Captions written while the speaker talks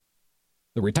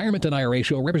The Retirement and IRA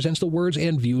Show represents the words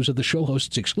and views of the show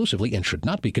hosts exclusively and should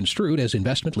not be construed as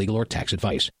investment, legal, or tax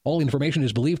advice. All information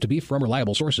is believed to be from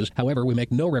reliable sources. However, we make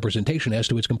no representation as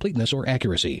to its completeness or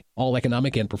accuracy. All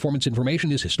economic and performance information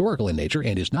is historical in nature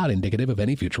and is not indicative of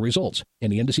any future results.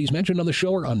 Any indices mentioned on the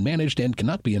show are unmanaged and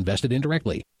cannot be invested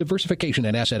indirectly. Diversification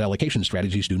and asset allocation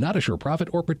strategies do not assure profit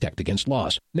or protect against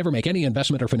loss. Never make any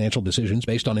investment or financial decisions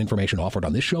based on information offered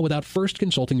on this show without first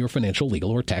consulting your financial,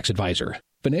 legal, or tax advisor.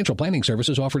 Financial planning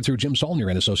services offered through Jim Saulnier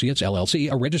and Associates,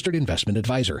 LLC, a registered investment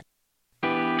advisor.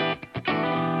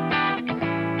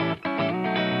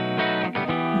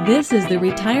 This is the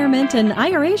Retirement and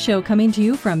IRA Show coming to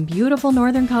you from beautiful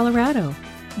northern Colorado.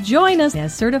 Join us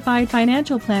as Certified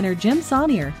Financial Planner Jim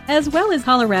Saulnier, as well as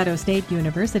Colorado State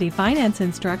University Finance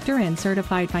Instructor and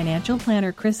Certified Financial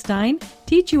Planner Chris Stein,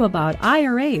 teach you about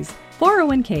IRAs,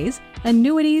 401ks,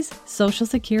 annuities, Social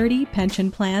Security,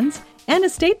 pension plans, and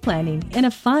estate planning in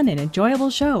a fun and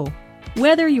enjoyable show.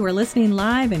 Whether you are listening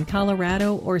live in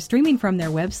Colorado or streaming from their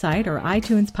website or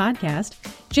iTunes podcast,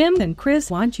 Jim and Chris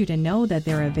want you to know that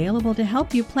they're available to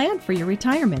help you plan for your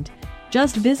retirement.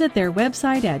 Just visit their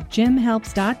website at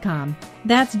jimhelps.com.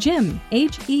 That's Jim,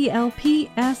 HELPS.com.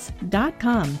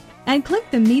 And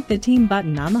click the Meet the Team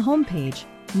button on the homepage.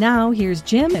 Now, here's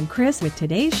Jim and Chris with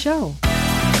today's show.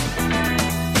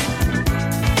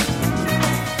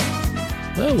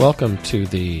 Well, welcome to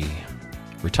the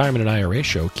Retirement and IRA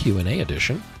Show Q&A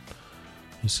edition.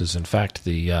 This is, in fact,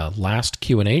 the last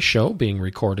Q&A show being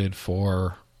recorded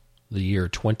for the year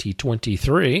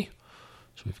 2023.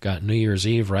 So we've got New Year's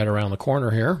Eve right around the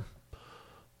corner here.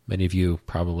 Many of you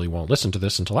probably won't listen to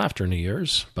this until after New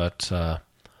Year's, but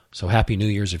so happy New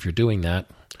Year's if you're doing that.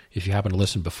 If you happen to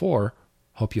listen before,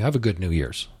 hope you have a good New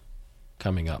Year's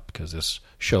coming up, because this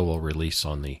show will release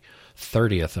on the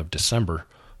 30th of December,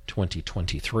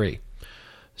 2023.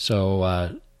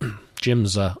 So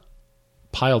Jim's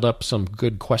piled up some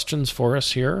good questions for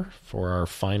us here for our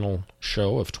final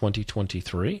show of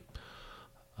 2023.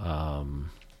 I'm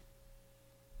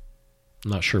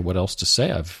not sure what else to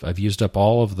say. I've used up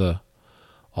all of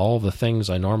the things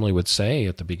I normally would say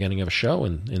at the beginning of a show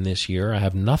in this year. I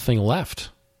have nothing left.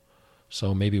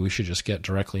 So maybe we should just get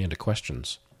directly into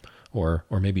questions. Or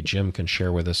maybe Jim can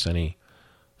share with us any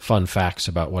fun facts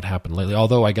about what happened lately.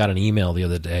 Although I got an email the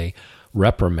other day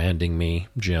reprimanding me,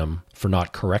 Jim, for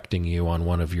not correcting you on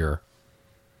one of your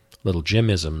little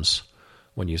Jimisms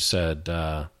when you said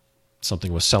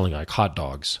something was selling like hot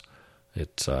dogs.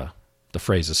 The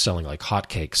phrase is selling like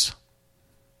hotcakes,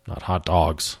 not hot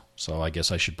dogs. So I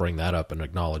guess I should bring that up and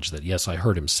acknowledge that, yes, I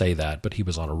heard him say that, but he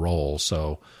was on a roll,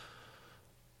 so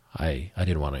I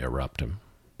didn't want to interrupt him.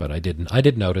 But I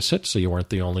did notice it, so you weren't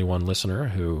the only one listener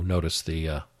who noticed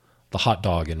the hot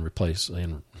dog in place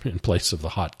of the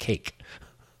hot cake.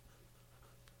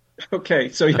 Okay,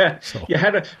 so you had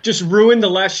to just ruin the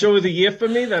last show of the year for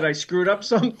me that I screwed up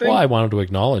something? Well, I wanted to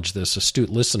acknowledge this astute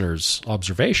listener's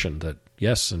observation that,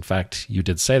 yes, in fact, you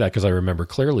did say that, because I remember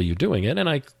clearly you doing it, and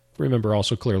I remember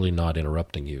also clearly not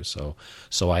interrupting you. So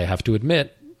I have to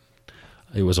admit,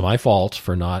 it was my fault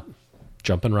for not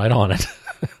jumping right on it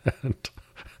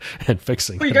and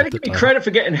fixing it. Well, you got to give me credit for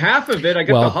getting half of it. I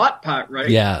got the hot part right.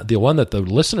 Yeah, the one that the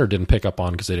listener didn't pick up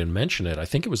on because they didn't mention it, I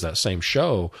think it was that same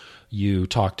show, you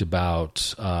talked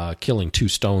about killing two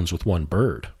stones with one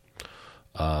bird,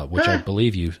 which I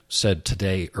believe you said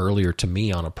today earlier to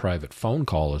me on a private phone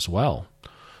call as well.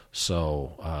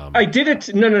 So I did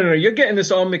it. No. You're getting this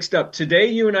all mixed up. Today,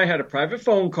 you and I had a private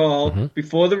phone call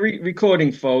before the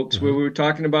recording, folks, where we were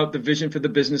talking about the vision for the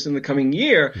business in the coming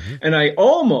year. And I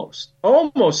almost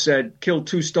said kill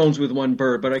two stones with one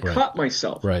bird, but I caught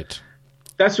myself. Right.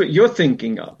 That's what you're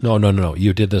thinking of. No.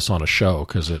 You did this on a show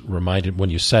because it reminded, when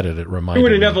you said it, it reminded me. You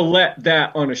would have never let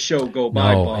that on a show go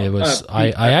by, No, Bob. it was.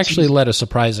 I actually let a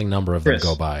surprising number of them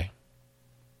go by.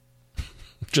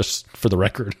 Just for the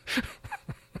record.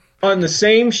 On the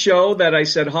same show that I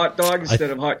said hot dog instead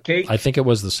of hot cake? I think it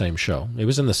was the same show. It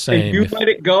was in the same... And you let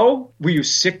it go? Were you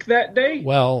sick that day?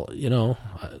 Well,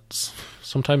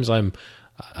 sometimes I'm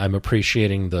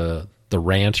appreciating the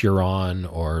rant you're on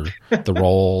or the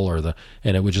roll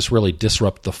and it would just really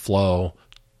disrupt the flow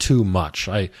too much.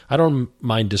 I don't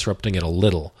mind disrupting it a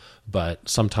little, but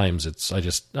sometimes I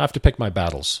have to pick my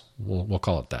battles. We'll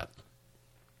call it that.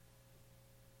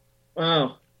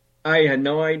 Wow. I had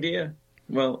no idea.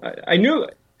 Well, I knew.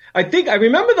 I think I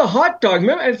remember the hot dog.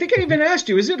 I think I even asked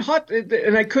you, "Is it hot?"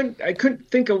 And I couldn't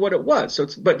think of what it was. So,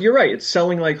 but you're right. It's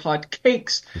selling like hot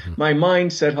cakes. My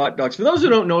mind said hot dogs. For those who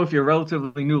don't know, if you're a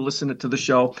relatively new listener to the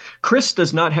show, Chris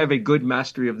does not have a good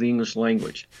mastery of the English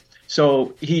language.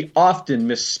 So he often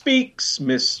misspeaks,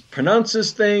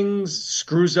 mispronounces things,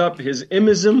 screws up his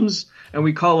imisms, and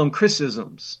we call them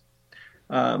Chrisisms.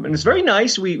 And it's very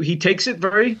nice. He takes it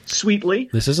very sweetly.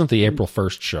 This isn't the April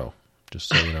 1st show, just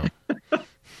so you know.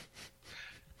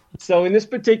 So in this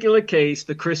particular case,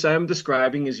 the Chris I am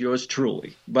describing is yours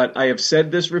truly. But I have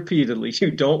said this repeatedly.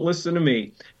 You don't listen to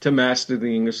me to master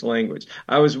the English language.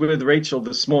 I was with Rachel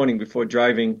this morning before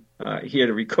driving here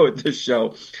to record this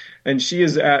show. And she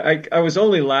is, I was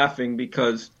only laughing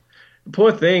because the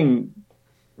poor thing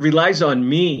relies on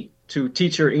me to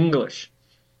teach her English.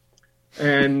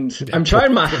 And I'm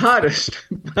trying my hardest,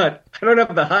 but I don't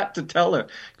have the heart to tell her,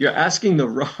 you're asking the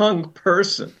wrong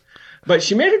person. But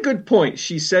she made a good point.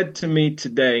 She said to me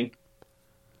today,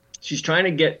 she's trying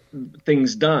to get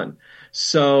things done.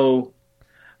 So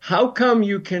how come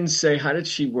you can say, how did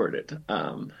she word it?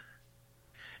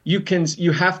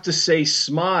 You have to say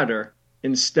smarter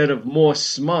instead of more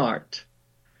smart.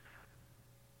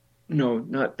 No,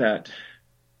 not that.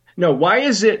 No, why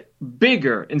is it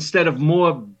bigger instead of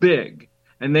more big?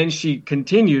 And then she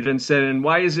continued and said, and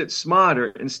why is it smarter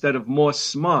instead of more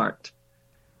smart?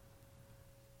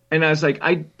 And I was like,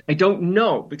 I don't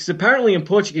know, because apparently in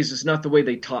Portuguese, it's not the way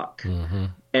they talk. Mm-hmm.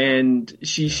 And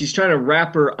she's trying to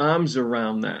wrap her arms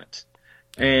around that.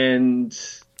 And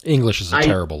English is a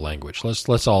terrible language.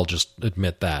 Let's all just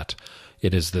admit that.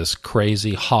 It is this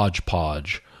crazy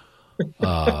hodgepodge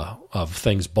of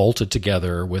things bolted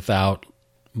together without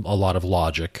a lot of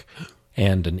logic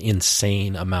and an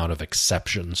insane amount of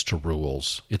exceptions to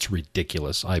rules. It's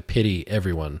ridiculous. I pity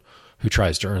everyone who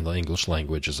tries to earn the English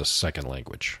language as a second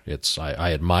language.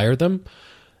 I admire them,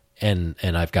 and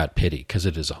I've got pity because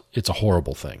it's a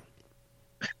horrible thing.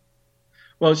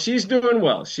 Well, she's doing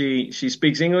well. She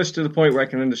speaks English to the point where I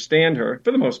can understand her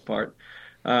for the most part.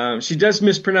 She does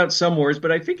mispronounce some words,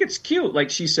 but I think it's cute. Like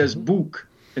she says book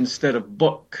instead of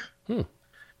book.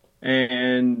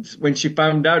 And when she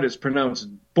found out it's pronounced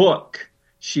book,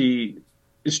 she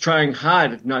is trying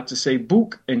hard not to say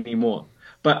book anymore.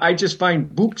 But I just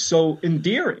find book so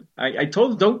endearing. I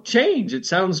told her, don't change. It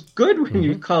sounds good when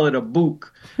you call it a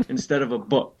book instead of a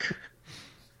book.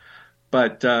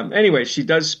 But anyway, she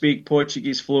does speak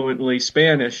Portuguese fluently,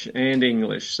 Spanish, and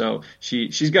English. So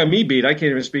she's got me beat. I can't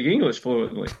even speak English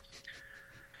fluently.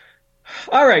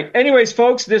 All right. Anyways,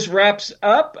 folks, this wraps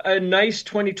up a nice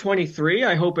 2023.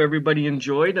 I hope everybody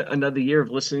enjoyed another year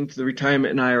of listening to the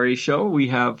Retirement and IRA show. We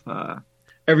have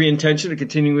every intention of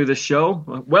continuing with the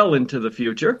show well into the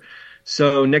future.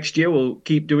 So next year, we'll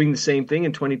keep doing the same thing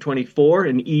in 2024,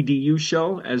 an EDU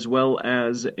show as well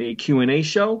as a Q&A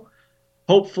show.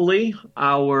 Hopefully,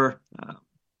 our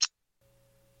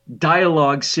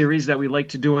dialogue series that we like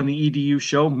to do on the EDU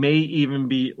show may even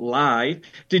be live.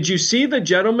 Did you see the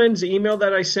gentleman's email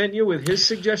that I sent you with his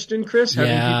suggestion, Chris?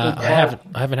 Yeah,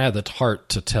 I haven't had the heart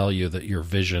to tell you that your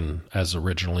vision as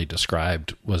originally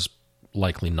described was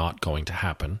likely not going to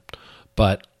happen.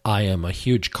 But I am a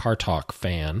huge Car Talk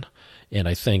fan, and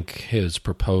I think his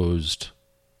proposed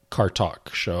Car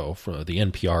Talk show, for the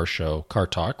NPR show Car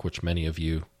Talk, which many of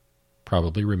you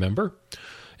probably remember,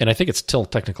 and I think it still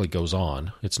technically goes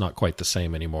on. It's not quite the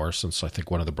same anymore since I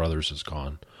think one of the brothers is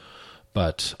gone.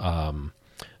 But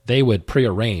they would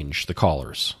prearrange the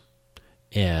callers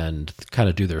and kind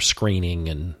of do their screening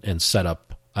and set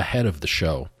up ahead of the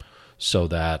show so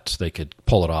that they could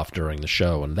pull it off during the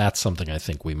show. And that's something I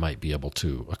think we might be able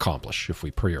to accomplish if we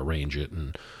prearrange it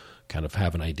and kind of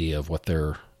have an idea of what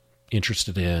they're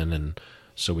interested in, and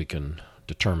so we can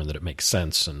determine that it makes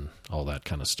sense and all that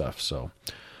kind of stuff. So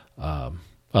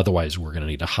otherwise, we're going to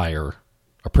need to hire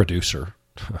a producer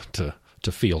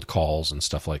to field calls and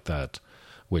stuff like that,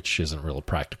 which isn't real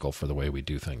practical for the way we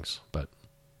do things. But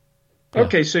yeah.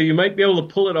 Okay, so you might be able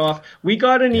to pull it off. We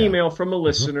got an email from a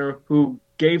listener who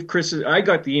gave Chris, I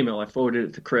got the email, I forwarded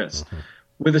it to Chris,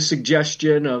 with a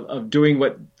suggestion of doing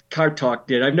what Car Talk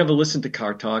did. I've never listened to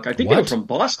Car Talk. I think they were from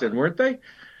Boston, weren't they?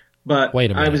 But wait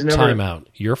a minute, I was never... time out.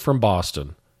 You're from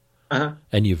Boston,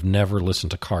 and you've never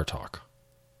listened to Car Talk?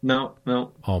 No.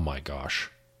 Oh my gosh.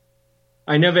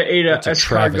 I never ate a escargot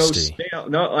travesty. snail.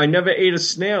 No, I never ate a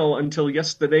snail until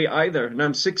yesterday either, and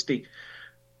I'm 60.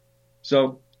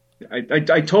 So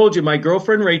I told you, my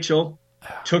girlfriend Rachel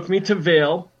took me to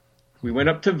Vail. We went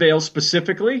up to Vail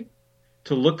specifically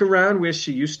to look around where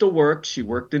she used to work. She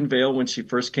worked in Vail when she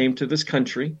first came to this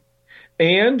country.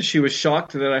 And she was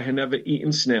shocked that I had never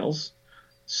eaten snails.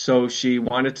 So she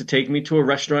wanted to take me to a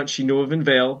restaurant she knew of in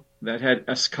Vail that had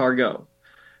escargot.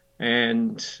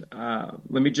 And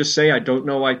let me just say, I don't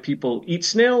know why people eat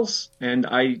snails. And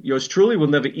yours truly will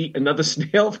never eat another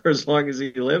snail for as long as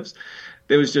he lives.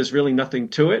 There was just really nothing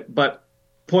to it. But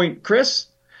point, Chris,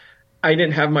 I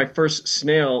didn't have my first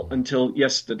snail until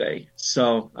yesterday,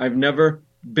 so I've never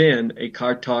been a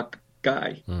car talk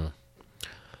guy.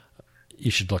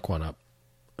 You should look one up.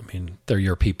 I mean, they're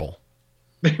your people.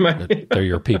 They're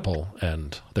your people,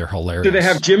 and they're hilarious. Do they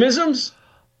have Jimisms?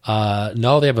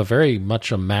 No, they have very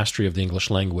much a mastery of the English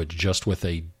language, just with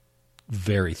a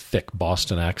very thick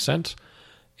Boston accent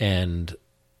and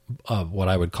what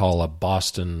I would call a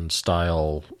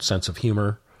Boston-style sense of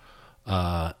humor.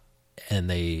 And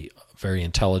they very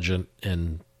intelligent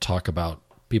and talk about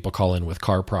people call in with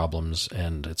car problems,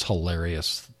 and it's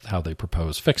hilarious how they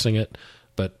propose fixing it.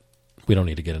 But we don't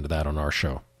need to get into that on our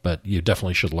show. But you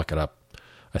definitely should look it up.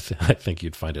 I think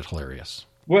you'd find it hilarious.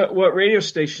 What radio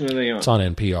station are they on? It's on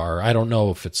NPR. I don't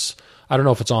know if it's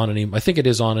on any. I think it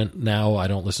is on it now. I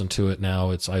don't listen to it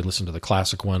now. I listen to the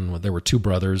classic one. There were two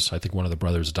brothers. I think one of the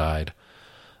brothers died.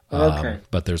 Okay.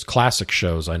 But there's classic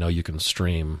shows I know you can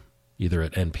stream either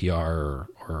at NPR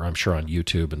or I'm sure on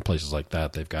YouTube and places like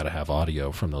that. They've got to have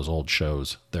audio from those old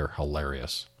shows. They're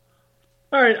hilarious.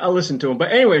 All right, I'll listen to them.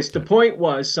 But anyways, the point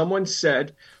was someone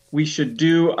said we should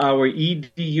do our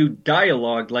EDU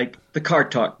dialogue like the Car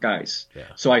Talk guys. Yeah.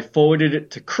 So I forwarded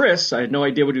it to Chris. I had no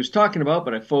idea what he was talking about,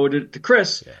 but I forwarded it to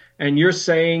Chris. Yeah. And you're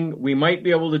saying we might be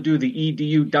able to do the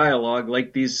EDU dialogue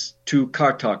like these two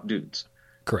Car Talk dudes.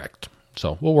 Correct.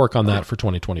 So we'll work on that for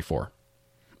 2024.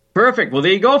 Perfect. Well,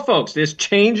 there you go, folks. There's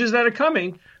changes that are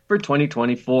coming for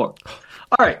 2024. All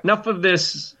right, enough of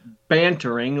this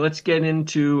bantering. Let's get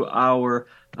into our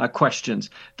questions.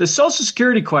 The Social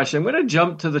Security question, I'm going to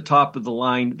jump to the top of the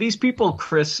line. These people,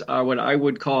 Chris, are what I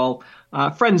would call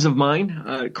friends of mine,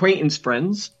 acquaintance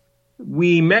friends.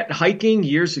 We met hiking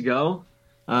years ago.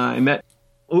 I met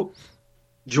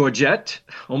Georgette,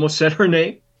 almost said her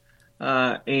name,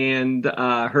 and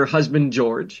her husband,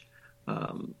 George.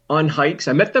 On hikes.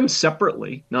 I met them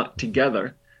separately, not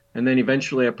together. And then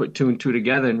eventually I put two and two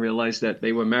together and realized that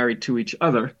they were married to each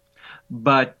other.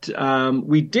 But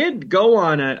we did go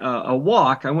on a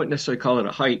walk. I wouldn't necessarily call it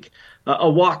a hike, a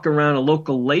walk around a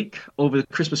local lake over the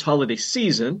Christmas holiday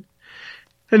season.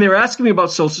 And they were asking me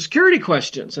about Social Security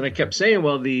questions. And I kept saying,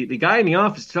 well, the guy in the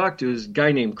office to talk to is a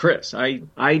guy named Chris. I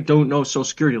don't know Social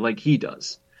Security like he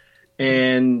does.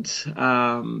 And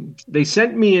they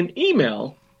sent me an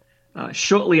email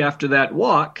shortly after that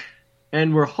walk,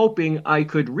 and we're hoping I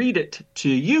could read it to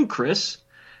you, Chris,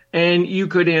 and you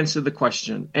could answer the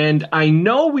question. And I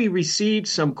know we received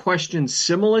some questions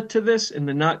similar to this in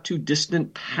the not too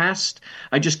distant past.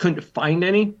 I just couldn't find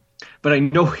any, but I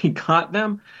know we got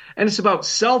them. And it's about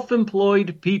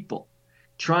self-employed people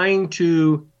trying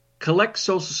to collect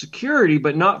Social Security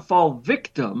but not fall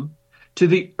victim to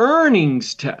the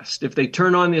earnings test if they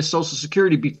turn on their Social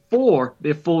Security before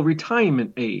their full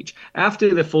retirement age.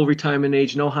 After their full retirement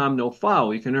age, no harm, no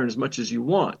foul. You can earn as much as you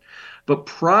want. But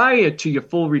prior to your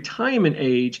full retirement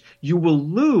age, you will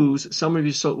lose some of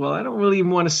your well, I don't really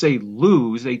even want to say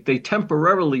lose. They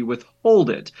temporarily withhold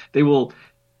it. They will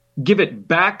give it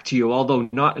back to you, although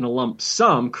not in a lump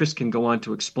sum. Chris can go on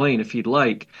to explain if he'd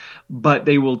like. But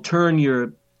they will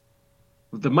turn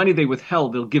the money they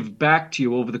withheld, they'll give back to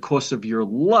you over the course of your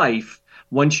life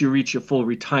once you reach your full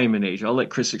retirement age. I'll let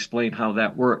Chris explain how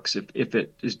that works if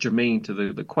it is germane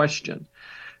to the question.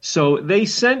 So they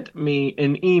sent me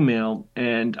an email,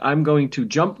 and I'm going to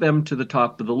jump them to the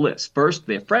top of the list. First,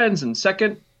 they're friends, and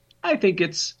second, I think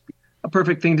it's a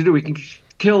perfect thing to do. We can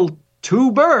kill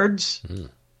two birds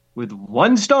with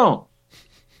one stone.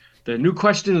 The new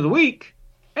question of the week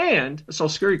and a Social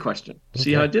Security question.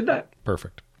 See how I did that?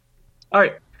 Perfect. All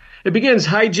right. It begins,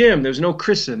 "Hi, Jim." There's no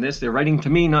Chris in this. They're writing to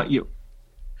me, not you.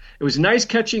 "It was nice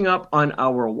catching up on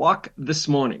our walk this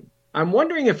morning. I'm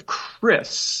wondering if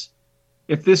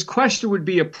this question would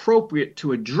be appropriate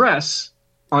to address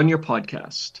on your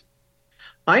podcast.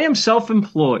 I am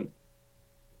self-employed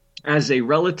as a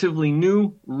relatively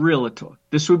new realtor."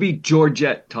 This would be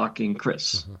Georgette talking,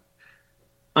 Chris.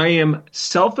 I am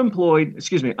self-employed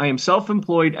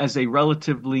as a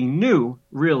relatively new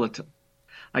realtor.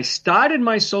 I started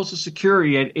my Social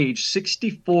Security at age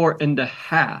 64 and a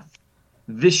half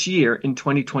this year in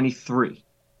 2023.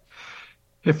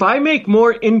 If I make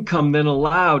more income than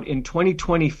allowed in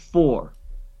 2024,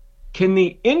 can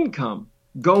the income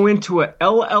go into a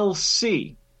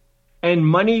LLC and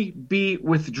money be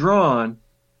withdrawn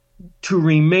to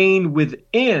remain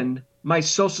within my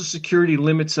Social Security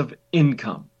limits of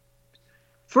income?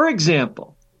 For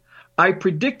example, I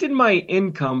predicted my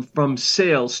income from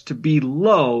sales to be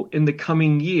low in the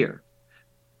coming year,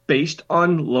 based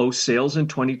on low sales in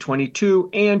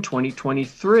 2022 and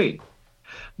 2023.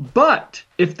 But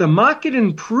if the market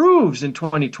improves in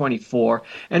 2024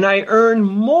 and I earn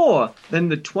more than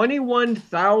the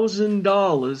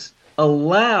 $21,000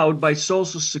 allowed by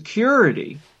Social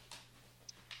Security,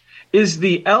 is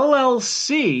the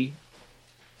LLC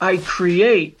I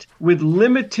create with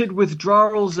limited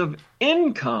withdrawals of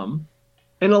income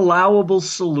an allowable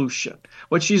solution?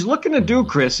 What she's looking to do,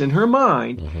 Chris, in her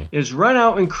mind, is run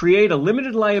out and create a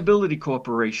limited liability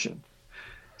corporation.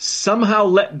 Somehow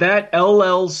let that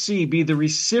LLC be the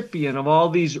recipient of all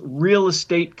these real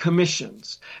estate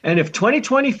commissions. And if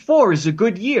 2024 is a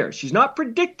good year, she's not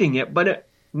predicting it, but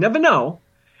never know.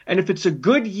 And if it's a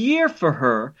good year for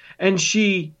her and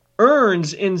she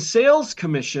earns in sales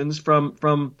commissions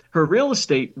from her real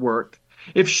estate work,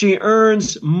 if she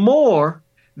earns more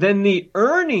than the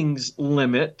earnings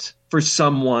limit for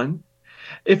someone,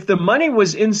 if the money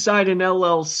was inside an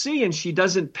LLC and she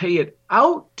doesn't pay it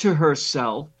out to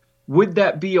herself, would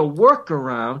that be a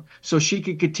workaround so she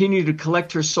could continue to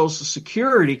collect her Social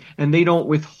Security and they don't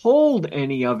withhold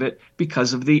any of it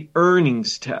because of the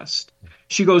earnings test?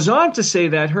 She goes on to say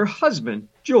that her husband,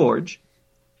 George,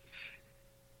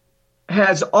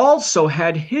 has also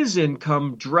had his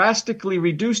income drastically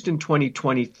reduced in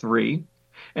 2023,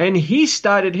 and he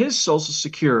started his Social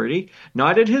Security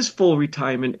not at his full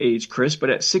retirement age, Chris, but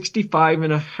at 65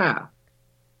 and a half.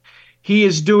 He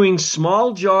is doing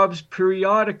small jobs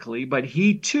periodically, but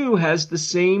he too has the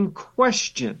same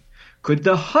question. Could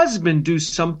the husband do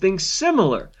something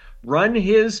similar? Run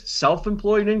his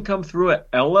self-employed income through an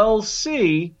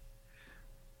LLC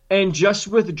and just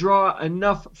withdraw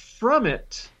enough from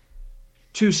it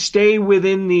to stay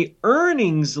within the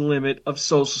earnings limit of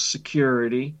Social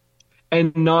Security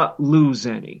and not lose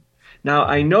any. Now,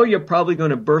 I know you're probably going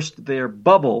to burst their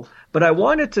bubble, but I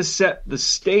wanted to set the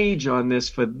stage on this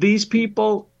for these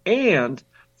people and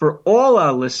for all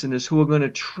our listeners who are going to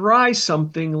try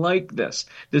something like this.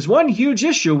 There's one huge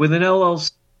issue with an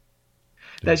LLC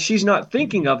that she's not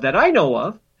thinking of that I know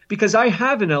of, because I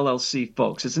have an LLC,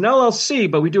 folks. It's an LLC,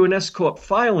 but we do an S-Corp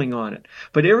filing on it.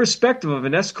 But irrespective of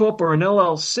an S-Corp or an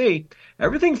LLC,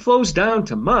 everything flows down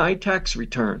to my tax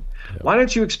return. Yeah. Why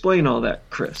don't you explain all that,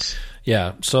 Chris?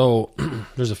 Yeah, so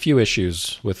there's a few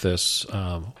issues with this.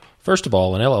 First of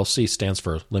all, an LLC stands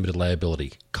for Limited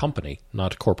Liability Company,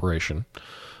 not a corporation,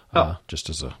 just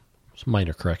as a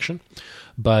minor correction.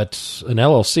 But an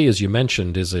LLC, as you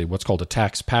mentioned, is what's called a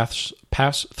tax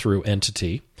pass-through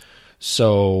entity.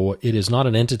 So it is not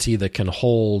an entity that can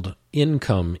hold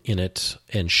income in it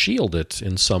and shield it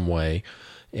in some way,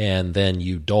 and then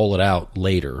you dole it out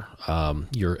later.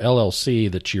 Your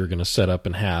LLC that you're going to set up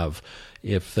and have,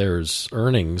 if there's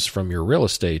earnings from your real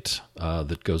estate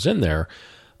that goes in there,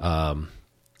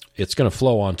 it's going to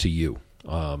flow onto you,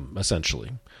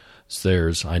 essentially.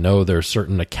 So I know there's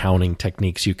certain accounting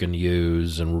techniques you can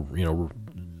use, and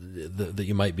that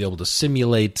you might be able to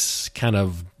simulate kind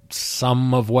of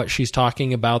some of what she's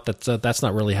talking about. That's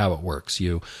not really how it works.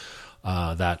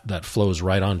 That flows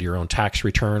right onto your own tax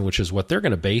return, which is what they're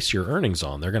going to base your earnings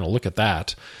on. They're going to look at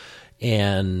that.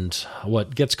 And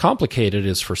what gets complicated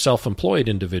is for self-employed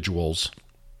individuals,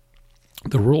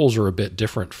 the rules are a bit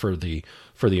different for the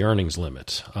earnings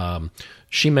limit.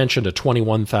 She mentioned a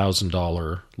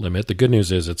 $21,000 limit. The good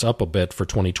news is it's up a bit for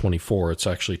 2024. It's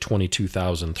actually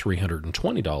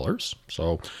 $22,320.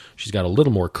 So she's got a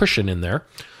little more cushion in there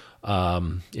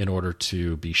in order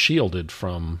to be shielded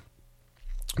from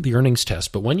the earnings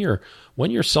test. But when you're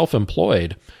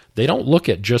self-employed, they don't look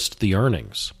at just the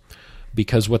earnings,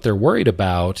 because what they're worried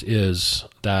about is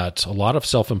that a lot of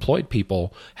self-employed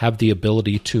people have the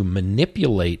ability to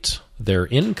manipulate their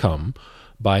income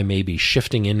by maybe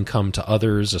shifting income to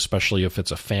others, especially if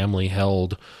it's a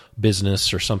family-held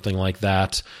business or something like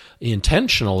that,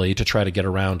 intentionally to try to get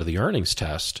around to the earnings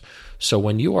test. So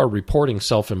when you are reporting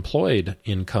self-employed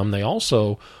income, they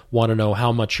also want to know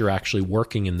how much you're actually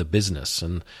working in the business,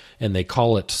 and they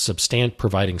call it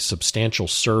providing substantial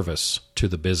service to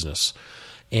the business.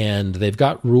 And they've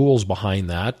got rules behind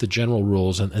that, the general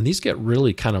rules, and these get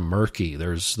really kind of murky.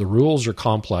 The rules are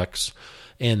complex,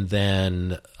 and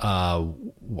then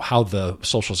how the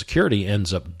Social Security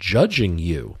ends up judging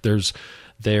you. There's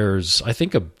I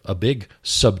think, a big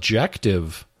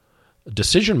subjective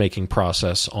decision-making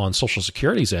process on Social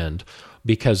Security's end,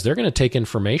 because they're going to take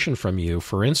information from you.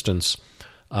 For instance,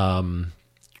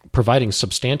 providing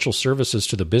substantial services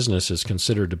to the business is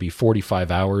considered to be 45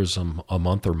 hours a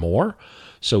month or more.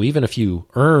 So even if you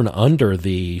earn under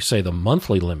the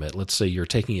monthly limit, let's say you're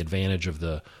taking advantage of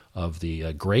the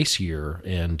grace year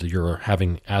and you're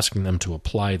asking them to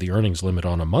apply the earnings limit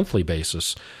on a monthly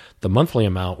basis, the monthly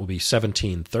amount will be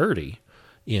 $1,730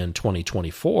 in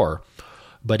 2024.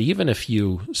 But even if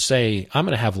you say, I'm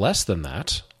going to have less than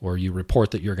that, or you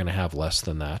report that you're going to have less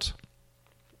than that,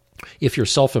 if you're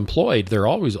self-employed, they're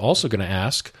always also going to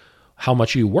ask, how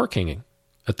much are you working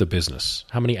at the business?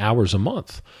 How many hours a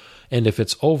month? And if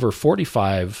it's over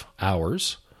 45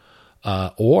 hours,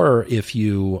 or if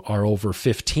you are over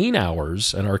 15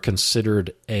 hours and are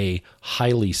considered a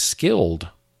highly skilled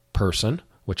person,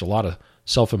 which a lot of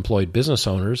self-employed business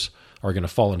owners are going to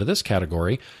fall into this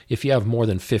category, if you have more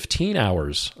than 15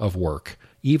 hours of work,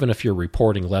 even if you're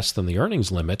reporting less than the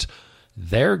earnings limit,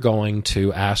 they're going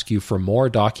to ask you for more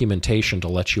documentation to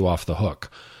let you off the hook.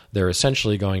 They're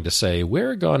essentially going to say,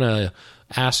 we're going to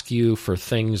ask you for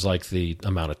things like the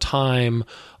amount of time,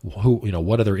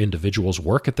 what other individuals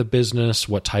work at the business,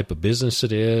 what type of business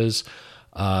it is,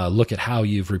 look at how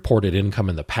you've reported income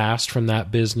in the past from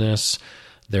that business.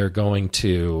 They're going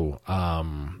to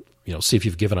see if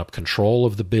you've given up control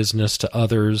of the business to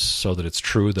others so that it's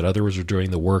true that others are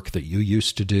doing the work that you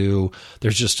used to do.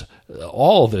 There's just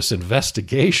all this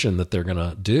investigation that they're going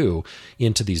to do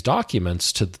into these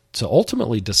documents to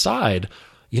ultimately decide,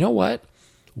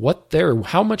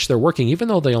 how much they're working, even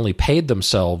though they only paid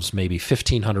themselves maybe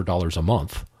 $1,500 a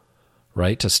month,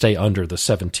 right, to stay under the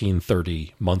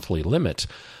 $1,730 monthly limit.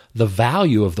 The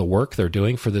value of the work they're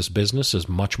doing for this business is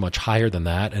much, much higher than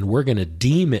that, and we're going to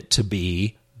deem it to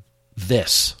be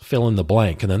this, fill in the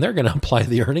blank, and then they're going to apply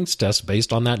the earnings test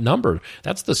based on that number.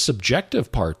 That's the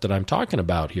subjective part that I'm talking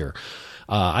about here.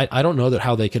 I don't know that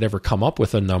how they could ever come up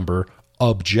with a number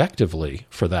objectively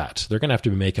for that. They're going to have to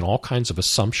be making all kinds of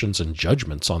assumptions and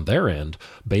judgments on their end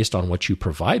based on what you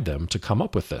provide them to come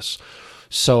up with this.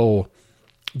 So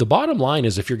the bottom line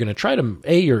is, if you're going to try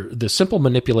to, the simple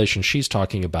manipulation she's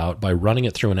talking about by running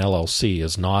it through an LLC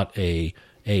is not a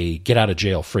get out of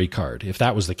jail free card. If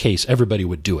that was the case, everybody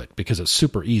would do it because it's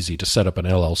super easy to set up an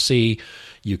LLC.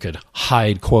 You could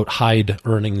hide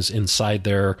earnings inside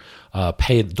there,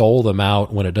 dole them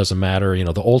out when it doesn't matter.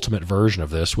 The ultimate version of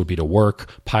this would be to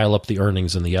pile up the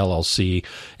earnings in the LLC,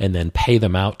 and then pay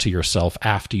them out to yourself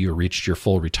after you reached your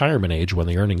full retirement age when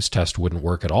the earnings test wouldn't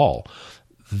work at all.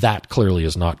 That clearly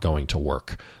is not going to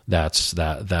work. That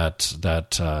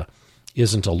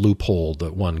isn't a loophole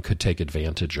that one could take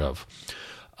advantage of.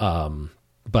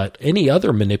 But any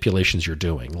other manipulations you're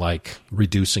doing, like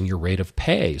reducing your rate of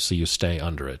pay so you stay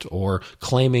under it, or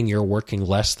claiming you're working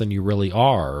less than you really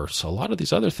are, so a lot of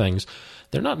these other things,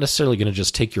 they're not necessarily going to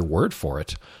just take your word for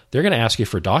it. They're going to ask you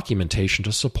for documentation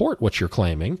to support what you're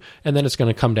claiming, and then it's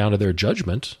going to come down to their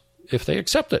judgment if they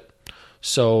accept it.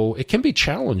 So it can be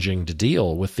challenging to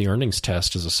deal with the earnings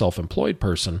test as a self-employed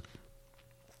person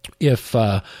if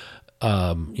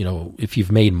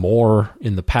you've made more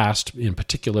in the past in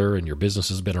particular and your business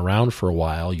has been around for a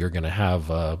while, you're going to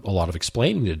have a lot of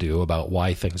explaining to do about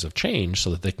why things have changed so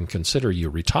that they can consider you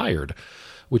retired,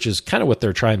 which is kind of what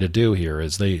they're trying to do here.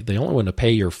 Is they only want to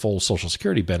pay your full Social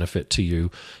Security benefit to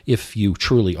you if you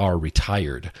truly are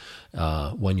retired.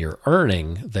 When you're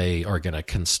earning, they are going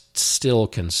to still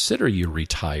consider you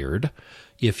retired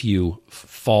if you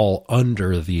fall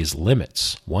under these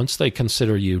limits. Once they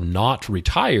consider you not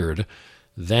retired,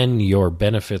 then your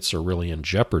benefits are really in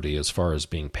jeopardy as far as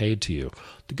being paid to you.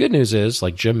 The good news is,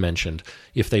 like Jim mentioned,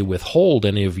 if they withhold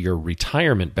any of your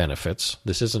retirement benefits,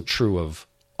 this isn't true of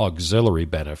auxiliary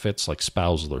benefits like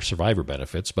spousal or survivor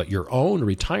benefits, but your own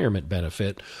retirement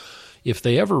benefit, if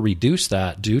they ever reduce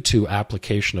that due to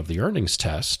application of the earnings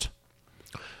test,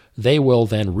 they will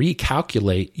then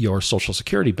recalculate your Social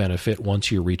Security benefit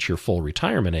once you reach your full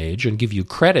retirement age and give you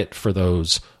credit for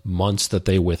those months that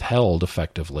they withheld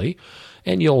effectively,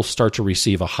 and you'll start to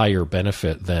receive a higher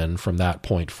benefit then from that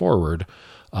point forward,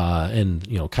 and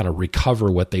kind of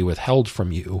recover what they withheld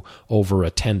from you over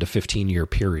a 10 to 15 year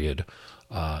period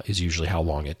is usually how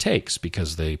long it takes,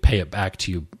 because they pay it back to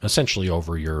you essentially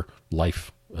over your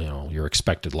life, your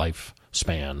expected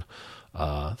lifespan.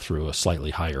 Through a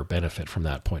slightly higher benefit from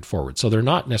that point forward. So they're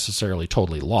not necessarily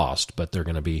totally lost, but they're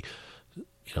going to be,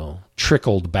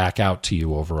 trickled back out to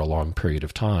you over a long period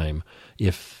of time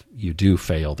if you do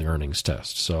fail the earnings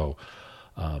test. So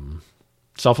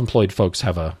self-employed folks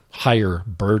have a higher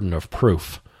burden of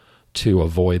proof to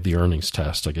avoid the earnings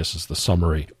test, I guess is the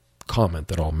summary comment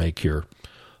that I'll make here.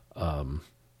 And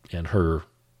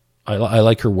I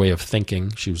like her way of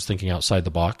thinking. She was thinking outside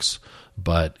the box,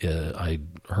 but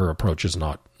her approach is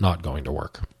not going to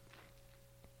work.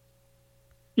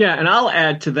 Yeah, and I'll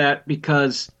add to that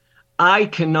because I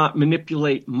cannot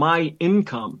manipulate my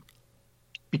income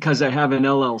because I have an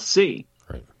LLC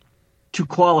to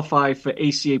qualify for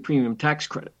ACA premium tax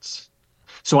credits.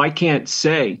 So I can't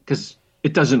say, because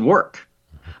it doesn't work.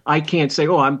 I can't say,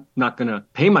 I'm not going to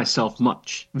pay myself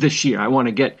much this year. I want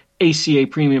to get ACA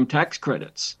premium tax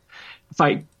credits. If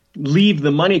I leave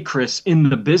the money, Chris, in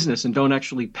the business and don't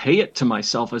actually pay it to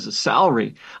myself as a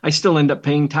salary, I still end up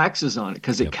paying taxes on it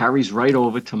because it carries right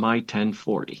over to my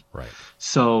 1040. Right.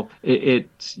 So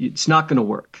it's not going to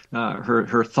work.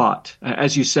 Her thought,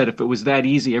 as you said, if it was that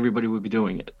easy, everybody would be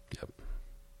doing it.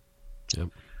 Yep.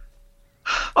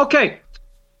 Okay,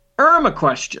 IRMAA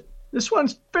question. This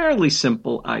one's fairly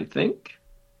simple, I think.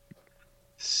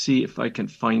 See if I can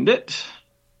find it.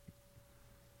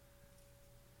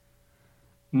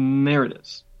 There it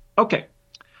is. Okay.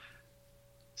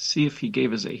 See if he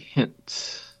gave us a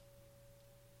hint.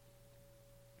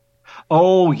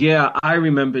 Oh, yeah, I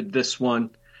remembered this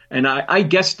one. And I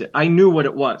guessed it. I knew what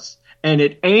it was. And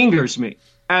it angers me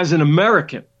as an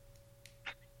American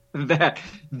that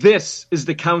this is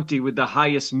the county with the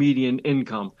highest median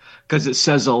income, because it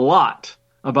says a lot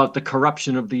about the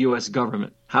corruption of the U.S.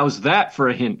 government. How's that for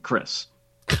a hint, Chris?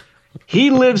 He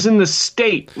lives in the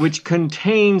state which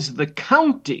contains the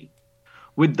county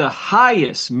with the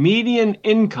highest median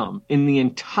income in the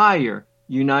entire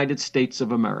United States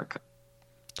of America.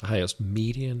 Highest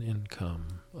median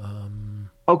income.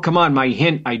 Oh, come on, my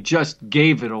hint. I just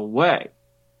gave it away.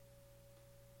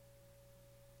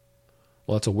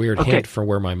 Well, it's a weird hint for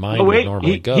where my mind would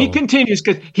normally go. He continues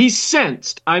because he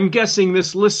sensed, I'm guessing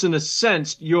this listener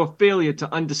sensed your failure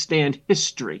to understand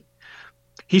history.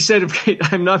 He said,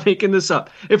 I'm not making this up.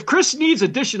 If Chris needs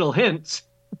additional hints,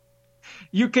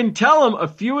 you can tell him a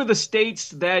few of the states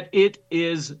that it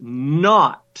is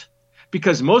not.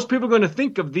 Because most people are going to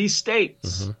think of these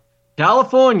states. Mm-hmm.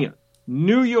 California,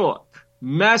 New York,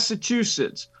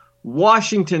 Massachusetts,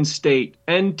 Washington State,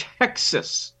 and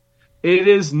Texas. It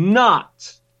is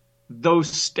not those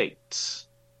states.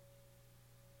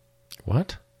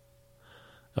 What?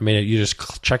 I mean, you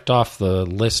just checked off the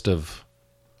list of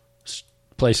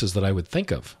places that I would think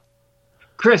of.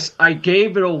 Chris, I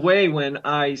gave it away when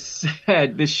I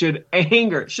said this should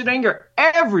anger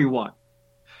everyone,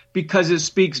 because it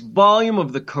speaks volume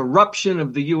of the corruption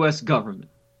of the U.S.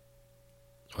 government.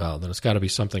 Well, then it's got to be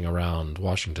something around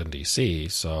Washington, D.C.,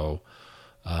 so...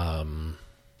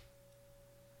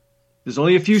 There's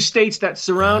only a few states that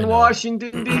surround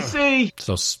Washington, D.C.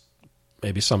 So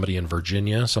maybe somebody in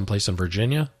Virginia, someplace in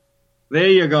Virginia? There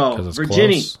you go,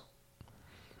 Virginia. Close.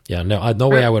 Yeah, no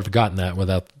way I would have gotten that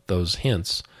without those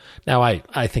hints. Now,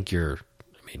 I think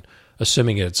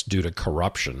assuming it's due to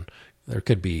corruption, there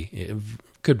could be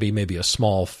maybe a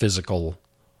small physical,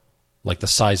 like the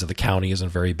size of the county isn't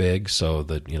very big, so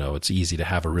that, it's easy to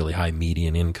have a really high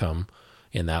median income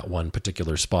in that one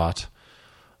particular spot.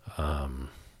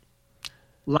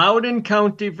 Loudoun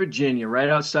County, Virginia, right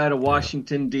outside of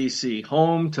Washington, D.C.,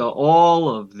 home to all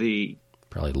of the...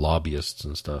 Probably lobbyists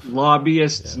and stuff.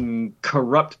 Lobbyists and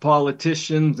corrupt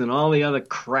politicians and all the other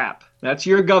crap. That's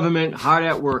your government hard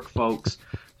at work, folks.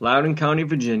 Loudoun County,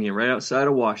 Virginia, right outside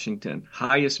of Washington.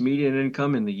 Highest median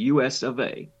income in the U.S. of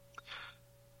A.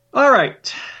 All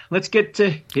right, let's get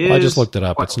to his... Well, I just looked it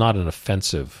up. It's not an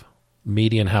offensive.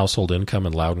 Median household income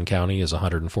in Loudoun County is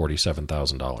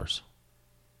 $147,000.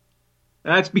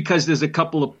 That's because there's a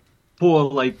couple of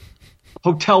poor,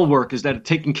 hotel workers that are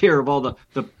taking care of all the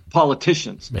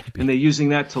politicians. Maybe. And they're using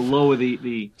that to lower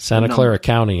the Santa Clara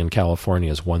County in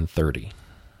California is 130.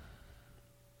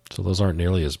 So those aren't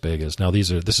nearly as big as... Now, this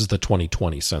is the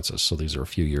 2020 census, so these are a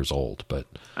few years old, but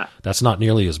that's not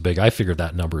nearly as big. I figured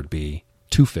that number would be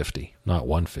 250, not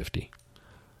 150.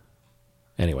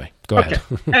 Anyway, go ahead.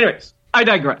 Anyways, I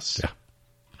digress. Yeah.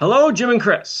 Hello, Jim and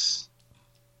Chris.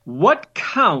 What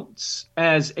counts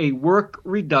as a work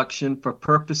reduction for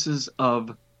purposes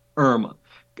of IRMAA?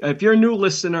 If you're a new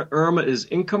listener, IRMAA is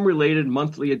income-related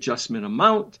monthly adjustment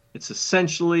amount. It's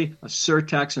essentially a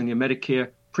surtax on your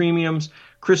Medicare premiums.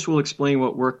 Chris will explain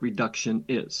what work reduction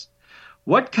is.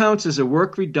 What counts as a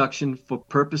work reduction for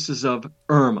purposes of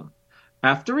IRMAA?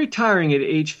 After retiring at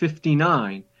age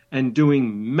 59 and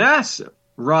doing massive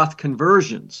Roth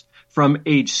conversions from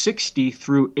age 60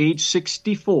 through age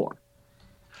 64,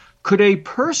 could a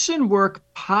person work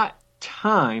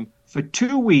part-time for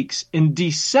 2 weeks in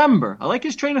December? I like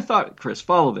his train of thought, Chris.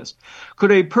 Follow this.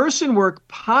 Could a person work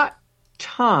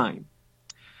part-time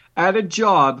at a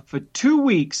job for 2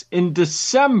 weeks in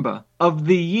December of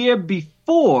the year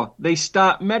before they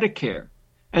start Medicare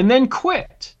and then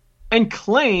quit and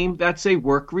claim that's a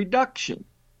work reduction?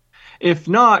 If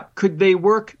not, could they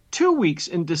work 2 weeks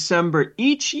in December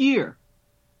each year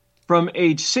from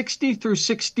age 60 through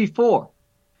 64?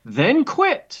 Then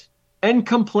quit and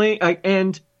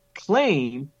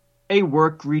claim a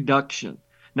work reduction?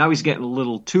 Now he's getting a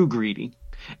little too greedy.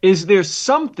 Is there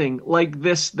something like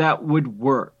this that would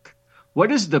work?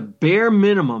 What is the bare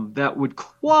minimum that would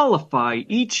qualify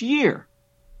each year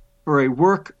for a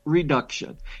work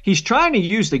reduction? He's trying to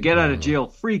use the get out of jail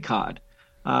free card.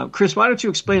 Chris, why don't you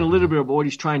explain a little bit about what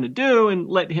he's trying to do and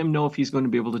let him know if he's going to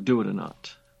be able to do it or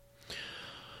not?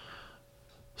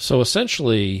 So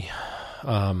essentially,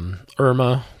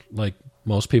 IRMAA, like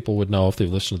most people would know if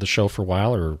they've listened to the show for a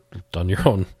while or done your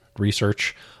own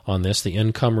research on this, the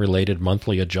income-related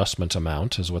monthly adjustment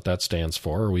amount is what that stands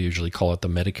for, or we usually call it the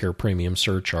Medicare premium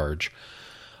surcharge,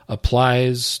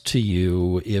 applies to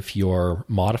you if your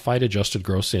modified adjusted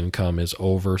gross income is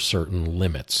over certain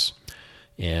limits.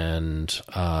 And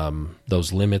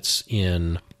those limits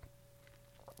in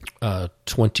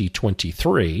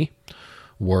 2023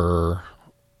 were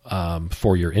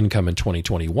for your income in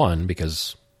 2021,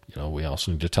 because we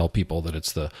also need to tell people that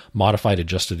it's the modified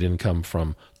adjusted income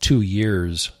from 2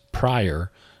 years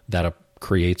prior that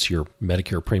creates your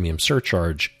Medicare premium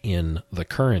surcharge in the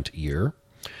current year.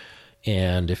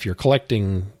 And if you're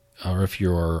collecting, or if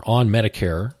you're on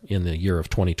Medicare in the year of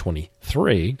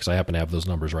 2023, because I happen to have those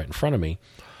numbers right in front of me,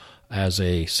 as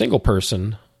a single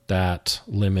person, that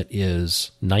limit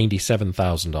is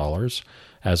 $97,000.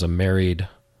 As a married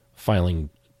filing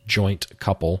joint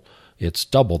couple, it's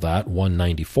double that,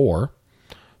 $194,000.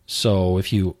 So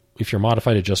if your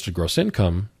modified adjusted gross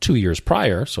income 2 years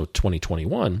prior, so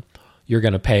 2021, you're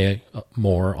going to pay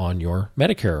more on your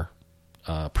Medicare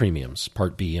premiums,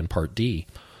 Part B and Part D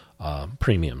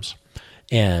premiums.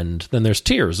 And then there's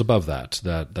tiers above that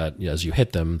as you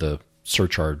hit them, the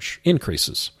surcharge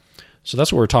increases. So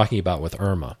that's what we're talking about with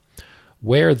IRMAA.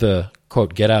 Where the,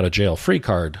 quote, get out of jail free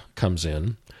card comes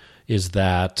in is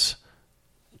that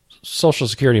Social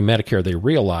Security and Medicare, they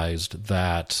realized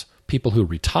that people who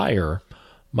retire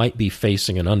might be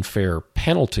facing an unfair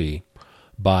penalty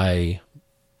by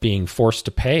being forced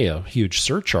to pay a huge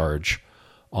surcharge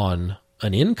on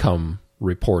an income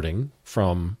reporting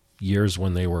from years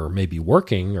when they were maybe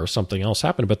working or something else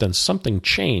happened, but then something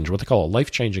changed, what they call a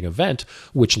life-changing event,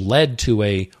 which led to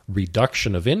a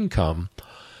reduction of income.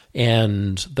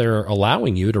 And they're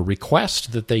allowing you to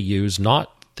request that they use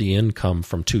not the income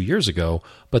from 2 years ago,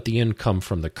 but the income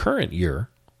from the current year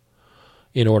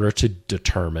in order to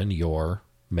determine your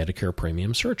Medicare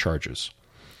premium surcharges.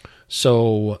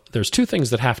 So there's two things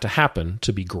that have to happen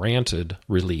to be granted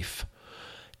relief.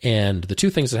 And the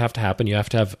two things that have to happen, you have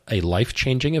to have a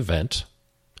life-changing event.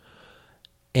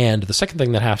 And the second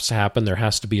thing that has to happen, there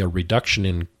has to be a reduction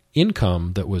in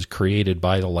income that was created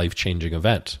by the life-changing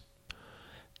event.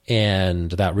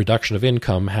 And that reduction of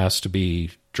income has to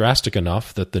be drastic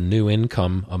enough that the new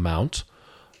income amount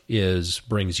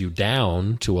brings you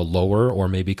down to a lower or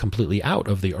maybe completely out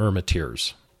of the IRMAA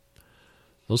tiers.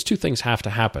 Those two things have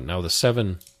to happen. Now, the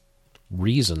 7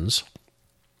 reasons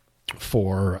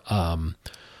for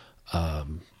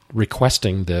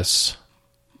requesting this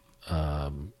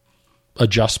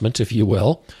adjustment, if you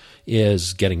will,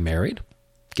 is getting married,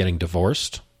 getting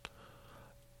divorced,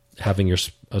 having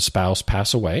a spouse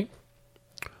pass away,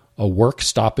 a work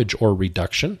stoppage or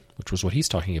reduction, which was what he's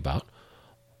talking about,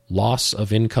 loss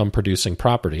of income-producing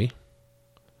property,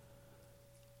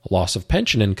 loss of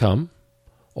pension income,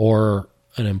 or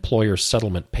an employer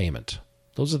settlement payment.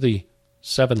 Those are the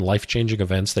 7 life-changing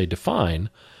events they define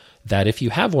that if you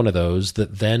have one of those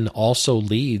that then also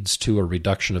leads to a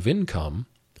reduction of income,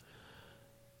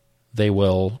 they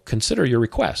will consider your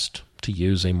request to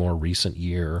use a more recent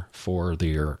year for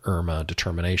their IRMAA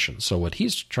determination. So what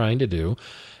he's trying to do,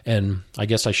 and I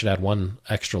guess I should add one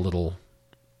extra little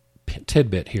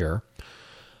tidbit here.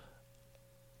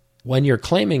 When you're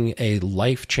claiming a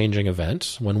life-changing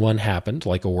event, when one happened,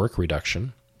 like a work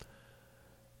reduction,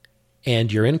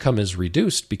 and your income is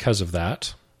reduced because of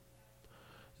that,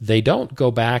 they don't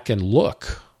go back and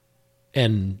look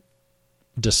and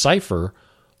decipher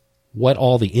what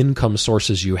all the income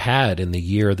sources you had in the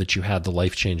year that you had the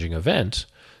life-changing event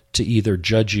to either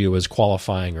judge you as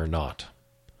qualifying or not.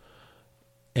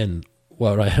 And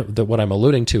what I'm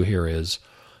alluding to here is,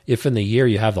 if in the year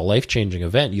you have the life-changing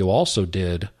event, you also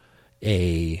did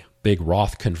a big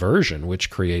Roth conversion, which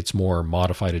creates more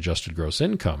modified adjusted gross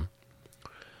income,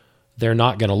 they're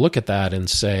not going to look at that and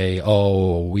say,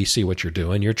 oh, we see what you're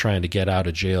doing. You're trying to get out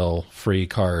of jail free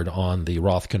card on the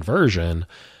Roth conversion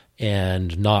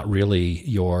and not really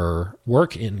your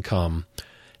work income.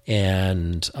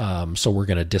 And so we're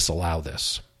going to disallow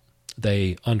this.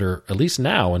 They, at least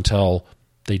now, until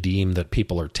they deem that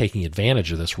people are taking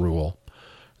advantage of this rule,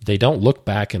 they don't look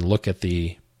back and look at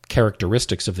the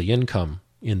characteristics of the income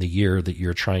in the year that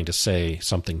you're trying to say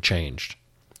something changed,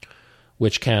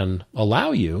 which can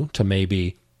allow you to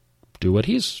maybe do what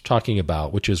he's talking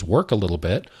about, which is work a little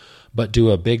bit, but do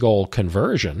a big old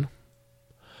conversion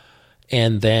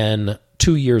and then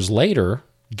 2 years later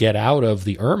get out of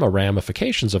the IRMAA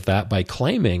ramifications of that by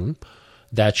claiming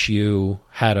that you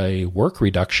had a work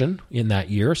reduction in that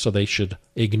year, so they should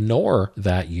ignore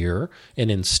that year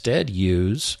and instead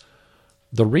use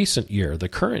the recent year, the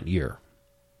current year.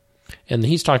 And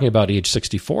he's talking about age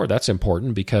 64. That's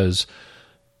important because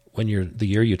when the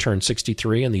year you turn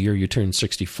 63 and the year you turn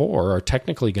 64 are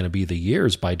technically going to be the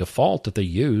years by default that they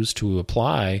use to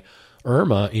apply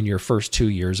IRMAA in your first 2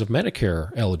 years of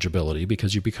Medicare eligibility,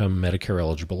 because you become Medicare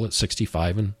eligible at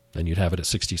 65 and then you'd have it at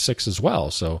 66 as well.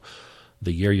 So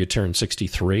the year you turn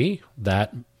 63,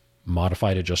 that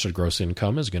modified adjusted gross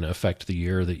income is going to affect the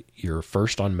year that you're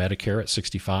first on Medicare at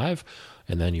 65,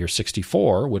 and then your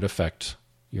 64 would affect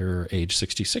your age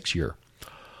 66 year.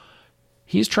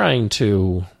 He's trying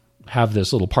to have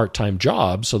this little part-time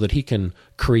job so that he can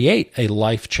create a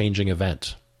life-changing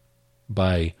event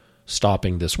by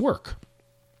stopping this work.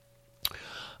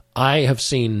 I have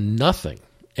seen nothing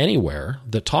anywhere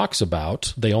that talks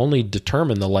about they only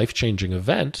determine the life-changing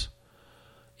event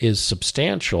is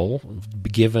substantial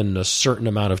given a certain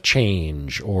amount of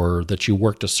change, or that you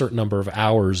worked a certain number of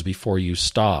hours before you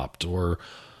stopped, or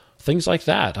things like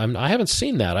that. I haven't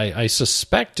seen that. I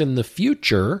suspect in the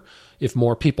future, if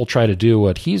more people try to do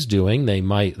what he's doing,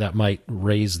 that might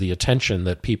raise the attention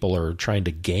that people are trying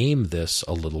to game this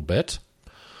a little bit.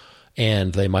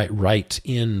 And they might write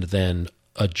in then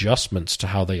adjustments to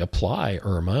how they apply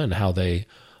IRMAA and how they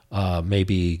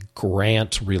maybe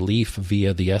grant relief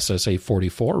via the SSA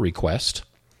 44 request.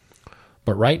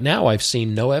 But right now I've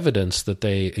seen no evidence that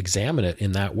they examine it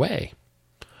in that way.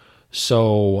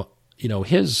 So,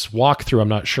 his walkthrough, I'm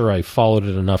not sure I followed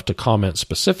it enough to comment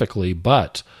specifically,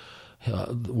 but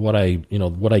what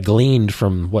I gleaned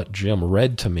from what Jim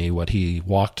read to me, what he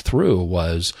walked through,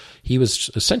 was he was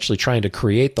essentially trying to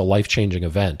create the life-changing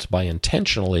event by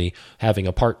intentionally having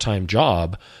a part-time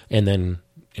job and then,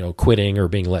 quitting or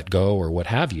being let go or what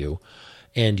have you.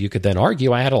 And you could then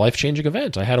argue, I had a life-changing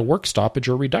event. I had a work stoppage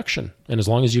or reduction. And as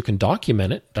long as you can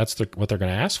document it, that's what they're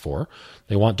going to ask for.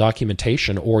 They want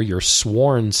documentation or your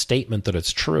sworn statement that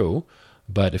it's true.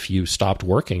 But if you stopped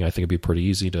working, I think it'd be pretty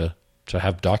easy to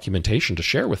have documentation to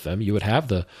share with them. You would have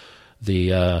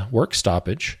the work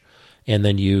stoppage, and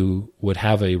then you would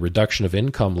have a reduction of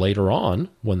income later on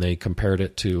when they compared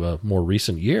it to a more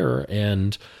recent year,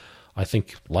 and I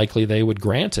think likely they would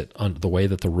grant it on the way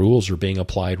that the rules are being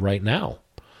applied right now.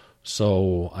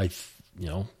 So I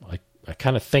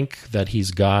kind of think that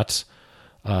he's got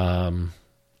an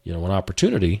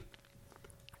opportunity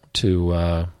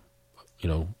to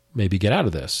maybe get out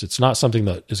of this. It's not something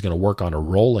that is going to work on a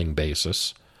rolling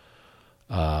basis,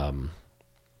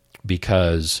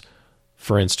 because,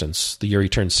 for instance, the year he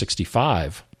turns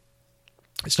 65,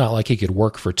 it's not like he could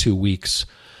work for 2 weeks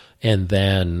and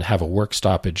then have a work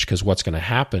stoppage, because what's going to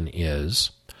happen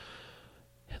is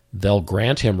they'll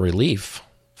grant him relief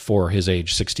for his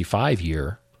age 65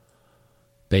 year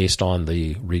based on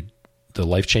the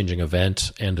life-changing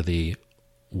event and the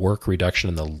work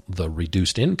reduction and the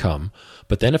reduced income.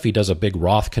 But then if he does a big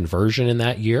Roth conversion in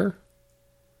that year,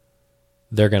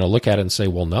 they're going to look at it and say,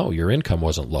 well, no, your income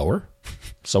wasn't lower,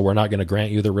 so we're not going to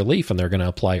grant you the relief, and they're going to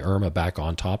apply IRMAA back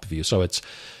on top of you. So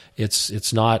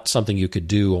it's not something you could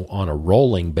do on a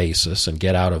rolling basis and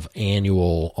get out of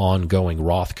annual ongoing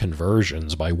Roth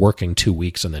conversions by working 2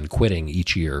 weeks and then quitting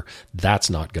each year. That's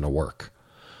not going to work.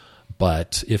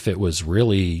 But if it was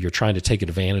really, you're trying to take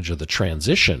advantage of the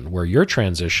transition, where your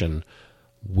transition,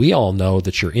 we all know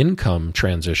that your income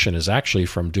transition is actually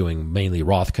from doing mainly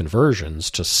Roth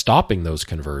conversions to stopping those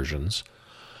conversions.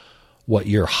 What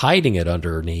you're hiding it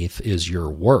underneath is your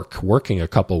working a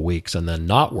couple weeks and then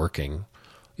not working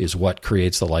is what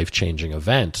creates the life-changing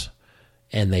event.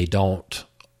 And they don't,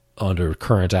 under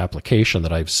current application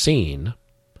that I've seen,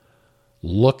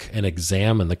 look and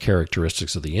examine the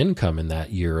characteristics of the income in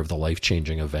that year of the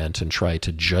life-changing event and try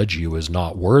to judge you as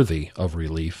not worthy of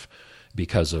relief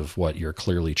because of what you're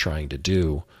clearly trying to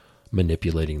do,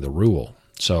 manipulating the rule.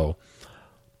 So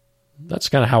that's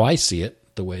kind of how I see it,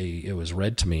 the way it was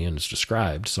read to me and is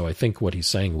described. So I think what he's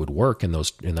saying would work in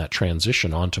that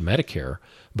transition onto Medicare,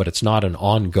 but it's not an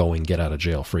ongoing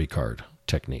get-out-of-jail-free card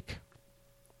technique.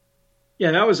 Yeah,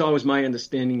 that was always my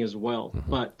understanding as well,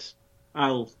 but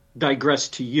I'll digress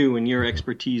to you and your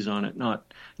expertise on it,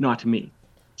 not me.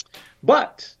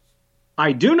 But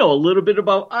I do know a little bit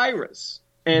about IRAs.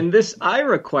 And this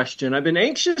IRA question, I've been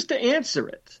anxious to answer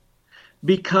it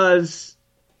because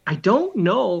I don't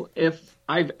know if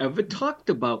I've ever talked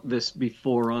about this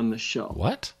before on the show.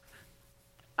 What?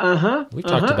 We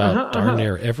talked about darn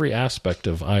near every aspect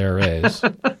of IRAs.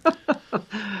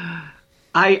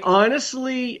 I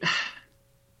honestly,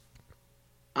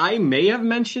 I may have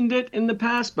mentioned it in the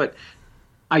past, but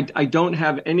I don't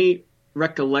have any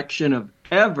recollection of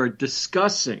ever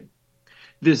discussing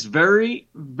this very,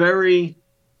 very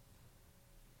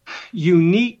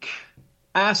unique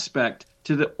aspect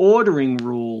to the ordering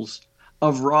rules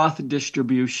of Roth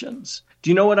distributions. Do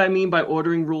you know what I mean by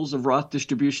ordering rules of Roth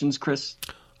distributions, Chris?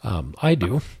 I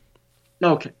do.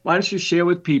 Okay. Why don't you share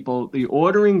with people the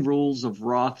ordering rules of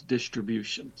Roth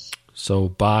distributions? So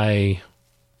by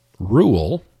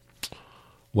rule,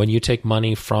 when you take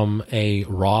money from a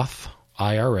Roth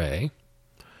IRA,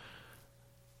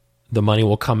 the money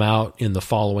will come out in the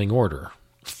following order.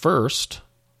 First,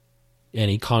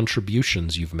 any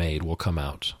contributions you've made will come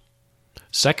out.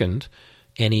 Second,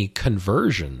 any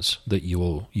conversions that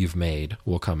you've made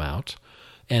will come out.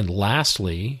 And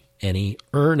lastly, any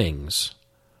earnings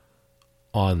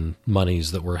on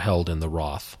monies that were held in the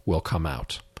Roth will come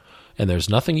out. And there's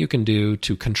nothing you can do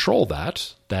to control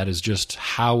that. That is just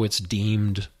how it's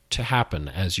deemed to happen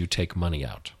as you take money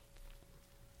out.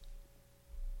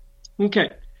 Okay.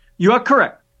 You are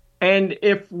correct. And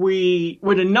if we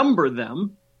were to number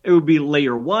them, it would be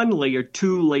layer 1, layer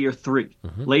 2, layer 3.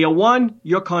 Mm-hmm. Layer 1,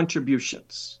 your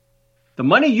contributions. The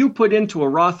money you put into a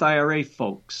Roth IRA,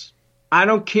 folks, I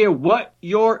don't care what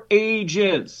your age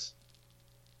is.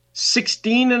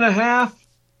 16 and a half,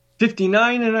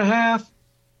 59 and a half,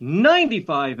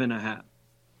 95 and a half.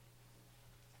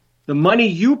 The money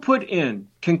you put in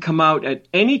can come out at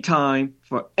any time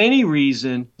for any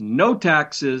reason, no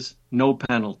taxes, no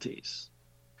penalties.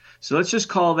 So let's just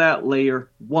call that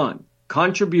layer 1.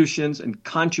 Contributions, and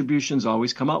contributions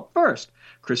always come out first.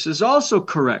 Chris is also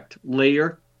correct.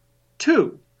 Layer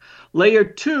 2. Layer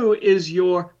 2 is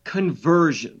your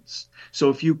conversions. So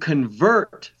if you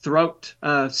convert throughout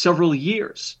several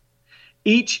years,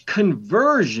 each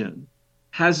conversion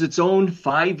has its own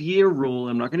 5-year rule.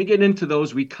 I'm not going to get into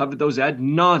those. We covered those ad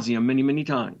nauseum many, many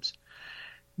times.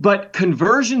 But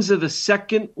conversions are the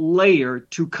second layer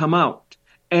to come out,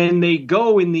 and they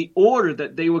go in the order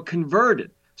that they were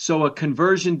converted. So a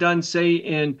conversion done, say,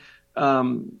 in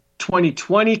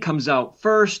 2020 comes out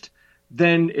first.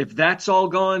 Then if that's all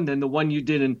gone, then the one you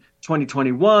did in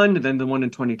 2021, then the one in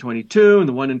 2022, and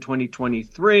the one in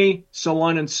 2023, so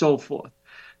on and so forth.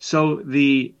 So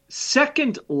the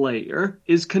second layer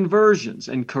is conversions.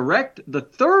 And correct, the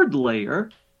third layer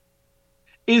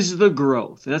is the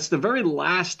growth. That's the very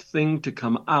last thing to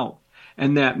come out.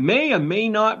 And that may or may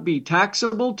not be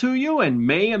taxable to you and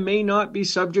may or may not be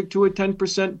subject to a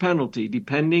 10% penalty,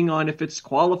 depending on if it's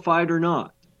qualified or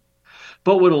not.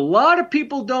 But what a lot of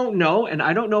people don't know, and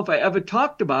I don't know if I ever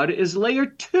talked about it, is layer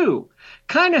 2.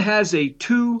 Kind of has a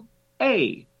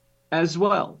 2A as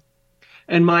well.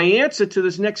 And my answer to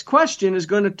this next question is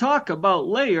going to talk about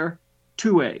layer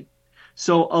 2A.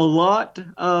 So a lot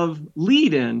of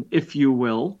lead-in, if you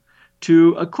will,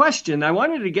 to a question. I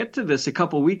wanted to get to this a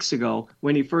couple weeks ago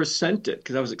when he first sent it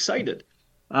because I was excited.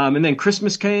 And then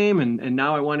Christmas came, and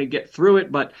now I want to get through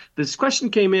it. But this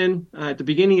question came in at the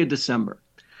beginning of December.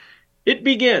 It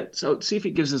begins. So let's see if he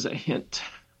gives us a hint.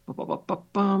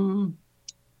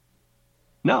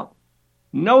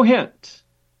 No hint.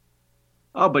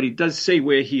 Oh, but he does say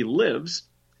where he lives.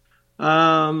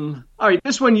 All right,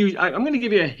 this one, I'm going to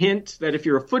give you a hint that if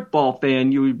you're a football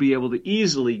fan, you would be able to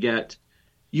easily get.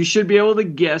 You should be able to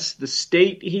guess the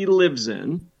state he lives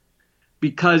in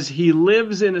because he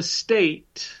lives in a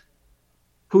state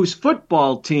whose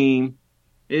football team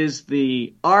is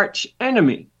the arch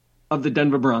enemy of the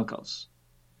Denver Broncos.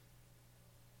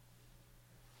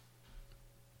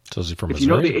 So is he from If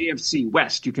Missouri? you know the AFC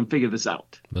West, you can figure this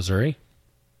out. Missouri?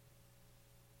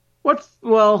 What?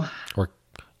 Well, or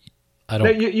I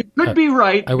don't. You could be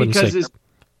right because say,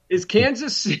 is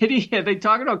Kansas City? Are they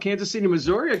talking about Kansas City,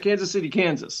 Missouri, or Kansas City,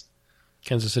 Kansas?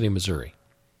 Kansas City, Missouri.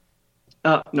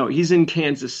 No, he's in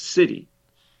Kansas City.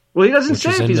 Well, he doesn't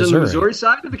say if he's on the Missouri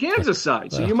side or the Kansas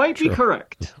side, so you might be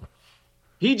correct. Yeah.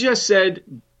 He just said,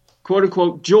 quote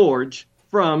unquote, George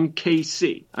from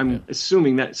KC. I'm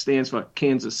assuming that stands for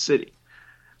Kansas City.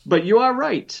 But you are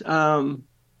right.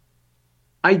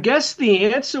 I guess the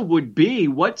answer would be,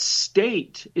 what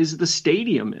state is the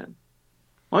stadium in?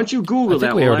 Why don't you Google that? I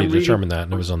think we already determined that,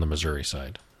 and it was on the Missouri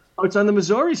side. Oh, it's on the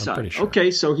Missouri side. Pretty sure.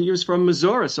 Okay, so he was from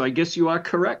Missouri, so I guess you are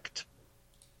correct.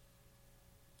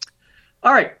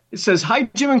 All right. It says, hi,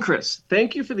 Jim and Chris.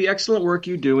 Thank you for the excellent work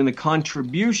you do and the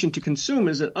contribution to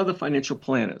consumers and other financial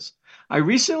planners. I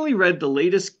recently read the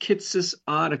latest Kitces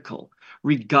article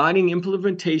regarding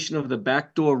implementation of the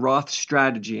Backdoor Roth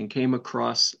strategy and came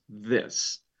across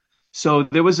this. So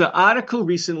there was an article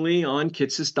recently on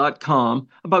Kitces.com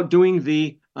about doing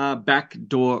the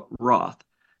Backdoor Roth.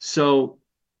 So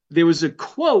there was a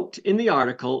quote in the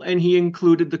article, and he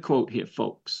included the quote here,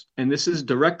 folks. And this is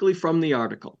directly from the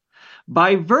article.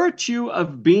 By virtue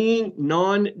of being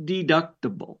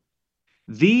non-deductible,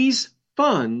 these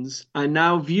funds are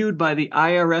now viewed by the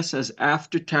IRS as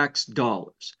after-tax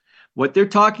dollars. What they're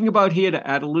talking about here, to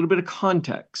add a little bit of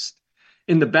context,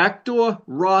 in the backdoor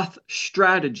Roth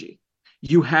strategy,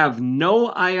 you have no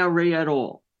IRA at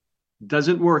all.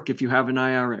 Doesn't work if you have an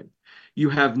IRA. You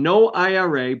have no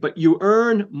IRA, but you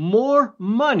earn more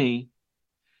money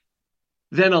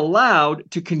than allowed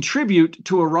to contribute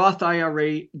to a Roth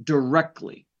IRA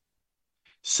directly.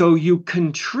 So you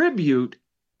contribute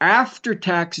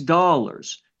after-tax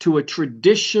dollars to a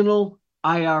traditional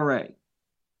IRA.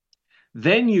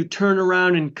 Then you turn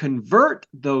around and convert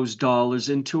those dollars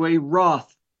into a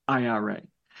Roth IRA.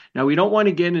 Now, we don't want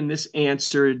to get in this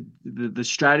answer, the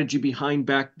strategy behind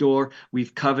Backdoor.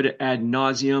 We've covered it ad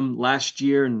nauseum last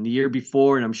year and the year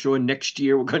before, and I'm sure next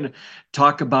year we're going to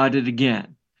talk about it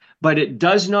again. But it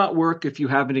does not work if you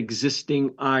have an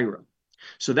existing IRA.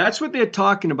 So that's what they're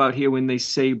talking about here when they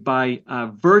say by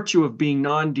virtue of being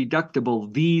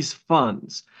non-deductible, these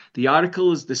funds. The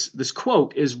article is this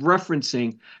quote is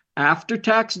referencing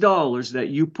after-tax dollars that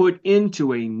you put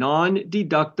into a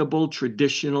non-deductible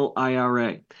traditional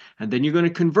IRA. And then you're going to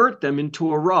convert them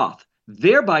into a Roth,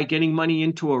 thereby getting money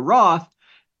into a Roth,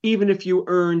 even if you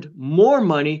earned more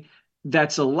money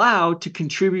that's allowed to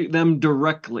contribute them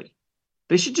directly.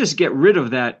 They should just get rid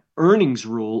of that earnings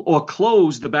rule or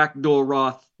close the backdoor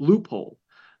Roth loophole.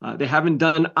 They haven't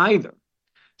done either.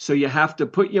 So you have to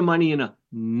put your money in a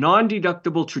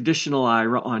non-deductible traditional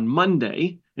IRA on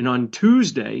Monday, and on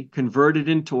Tuesday, convert it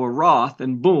into a Roth,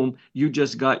 and boom, you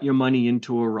just got your money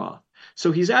into a Roth.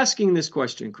 So he's asking this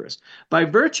question, Chris. By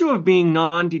virtue of being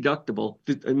non-deductible,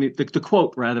 the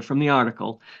quote rather from the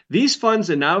article, these funds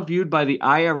are now viewed by the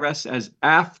IRS as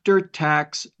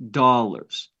after-tax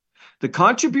dollars. The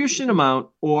contribution amount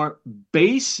or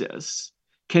basis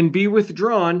can be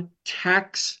withdrawn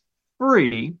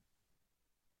tax-free.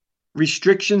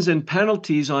 Restrictions and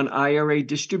penalties on IRA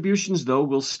distributions, though,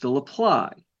 will still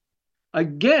apply.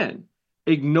 Again,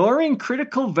 ignoring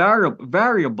critical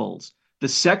variables, the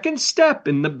second step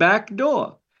in the back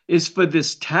door is for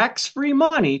this tax-free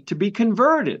money to be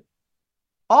converted,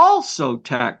 also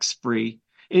tax-free,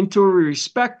 into a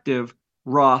respective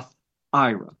Roth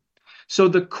IRA. So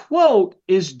the quote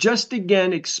is just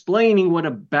again explaining what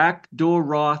a backdoor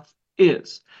Roth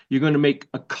is. You're going to make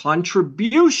a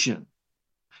contribution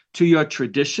to your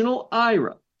traditional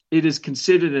IRA. It is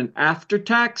considered an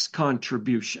after-tax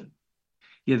contribution.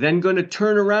 You're then going to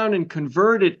turn around and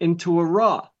convert it into a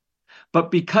Roth.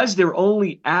 But because they're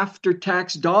only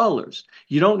after-tax dollars,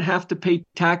 you don't have to pay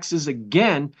taxes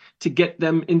again to get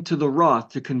them into the Roth,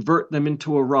 to convert them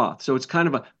into a Roth. So it's kind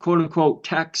of a quote-unquote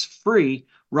tax-free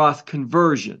Roth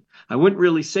conversion. I wouldn't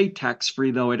really say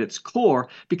tax-free, though, at its core,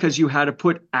 because you had to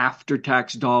put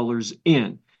after-tax dollars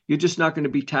in. You're just not going to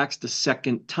be taxed a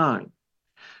second time.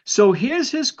 So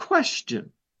here's his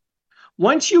question.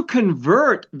 Once you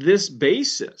convert this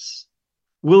basis,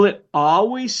 will it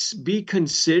always be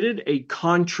considered a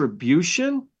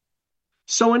contribution?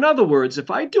 So in other words, if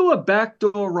I do a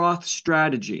backdoor Roth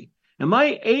strategy, am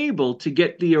I able to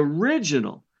get the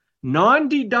original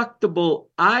non-deductible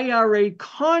IRA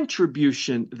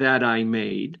contribution that I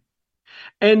made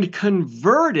and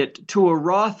convert it to a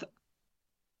Roth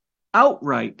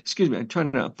outright, I'm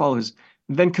trying to follow his,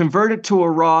 then convert it to a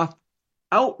Roth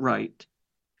outright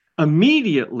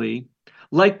immediately,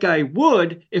 like I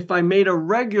would if I made a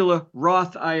regular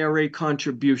Roth IRA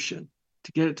contribution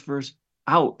to get it first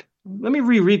out. Let me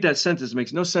reread that sentence. It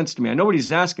makes no sense to me. I know what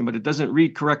he's asking, but it doesn't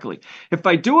read correctly. If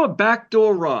I do a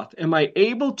backdoor Roth, am I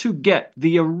able to get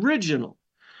the original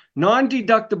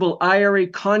non-deductible IRA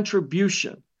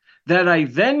contribution that I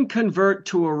then convert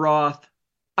to a Roth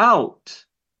out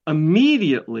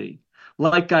immediately,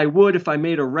 like I would if I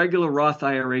made a regular Roth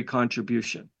IRA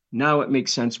contribution? Now it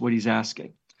makes sense what he's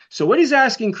asking. So what he's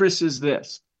asking, Chris, is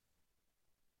this.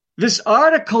 This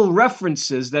article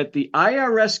references that the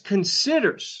IRS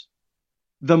considers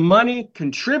the money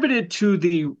contributed to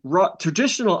the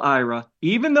traditional IRA,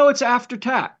 even though it's after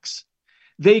tax,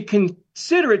 they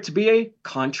consider it to be a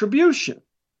contribution.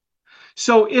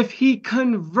 So if he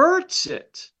converts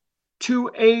it to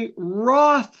a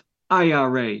Roth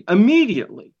IRA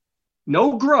immediately,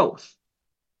 no growth,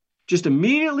 just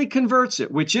immediately converts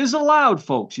it, which is allowed,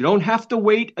 folks. You don't have to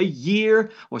wait a year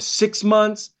or 6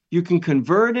 months. You can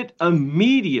convert it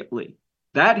immediately.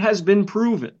 That has been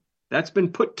proven. That's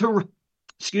been put to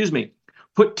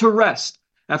rest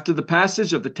after the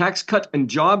passage of the Tax Cut and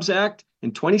Jobs Act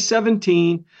in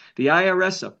 2017, the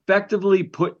IRS effectively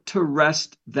put to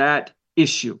rest that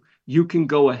issue. You can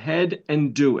go ahead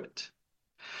and do it.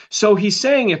 So he's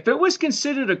saying if it was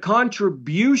considered a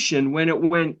contribution when it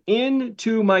went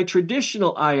into my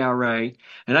traditional IRA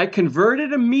and I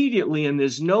converted immediately and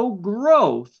there's no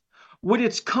growth, would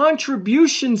its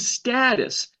contribution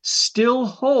status still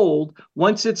hold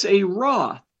once it's a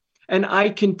Roth and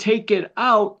I can take it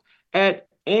out at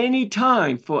any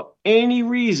time for any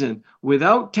reason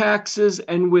without taxes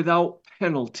and without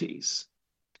penalties?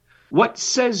 What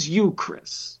says you,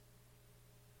 Chris?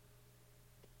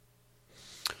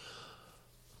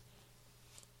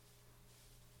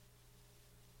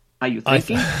 Are you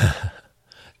thinking?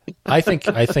 I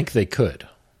think they could.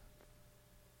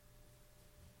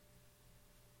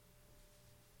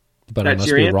 But I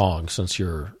must be wrong since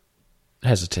you're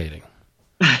hesitating.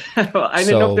 I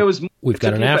didn't know if there was. We've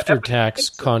got an after-tax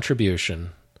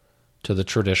contribution to the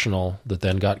traditional that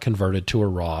then got converted to a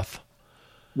Roth.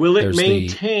 Will it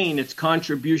maintain its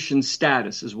contribution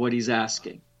status is what he's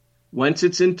asking. Once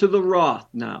it's into the Roth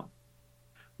now,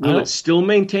 will it still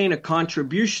maintain a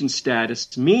contribution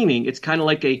status, meaning it's kind of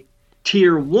like a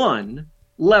tier 1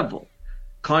 level?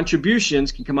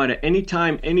 Contributions can come out at any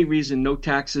time, any reason, no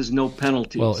taxes, no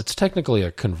penalties. Well, it's technically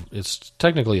a conversion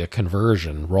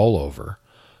rollover.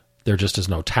 There just is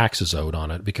no taxes owed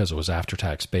on it because it was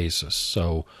after-tax basis.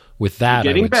 So with that,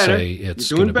 I would say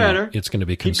it's going to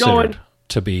be considered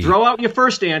to be. Throw out your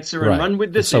first answer and run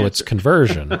with this so answer. It's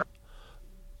conversion.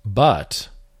 But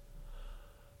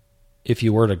if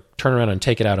you were to turn around and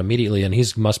take it out immediately, and he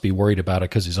must be worried about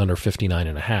it because he's under 59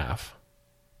 and a half.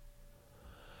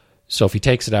 So if he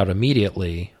takes it out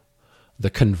immediately, the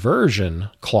conversion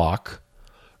clock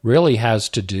really has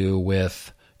to do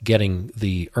with getting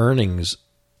the earnings,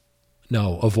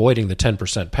 avoiding the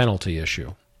 10% penalty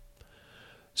issue.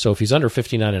 So if he's under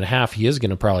 59 and a half, he is going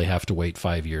to probably have to wait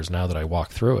 5 years now that I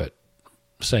walk through it,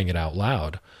 saying it out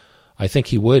loud. I think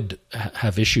he would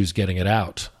have issues getting it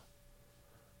out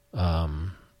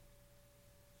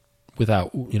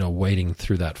without, waiting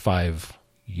through that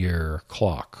 5-year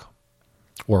clock.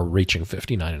 Or reaching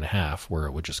 59 and a half, where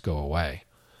it would just go away.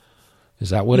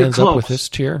 Is that what ends up with this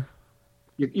tier?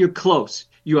 You're close.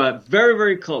 You are very,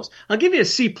 very close. I'll give you a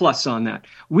C+ on that.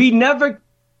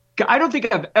 I don't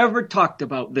think I've ever talked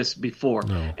about this before.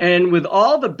 No. And with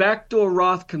all the backdoor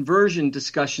Roth conversion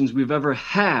discussions we've ever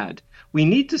had, we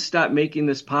need to start making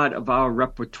this part of our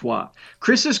repertoire.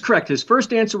 Chris is correct. His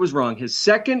first answer was wrong. His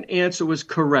second answer was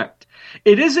correct.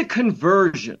 It is a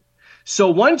conversion.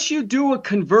 So once you do a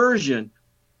conversion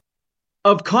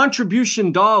of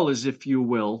contribution dollars, if you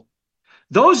will,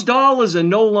 those dollars are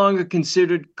no longer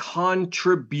considered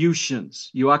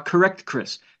contributions. You are correct,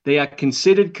 Chris. They are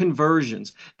considered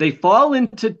conversions. They fall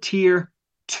into tier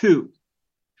 2.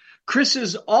 Chris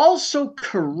is also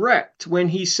correct when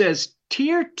he says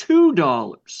tier 2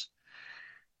 dollars.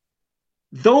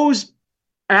 Those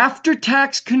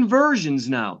after-tax conversions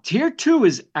now. Tier 2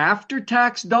 is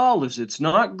after-tax dollars. It's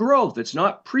not growth. It's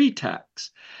not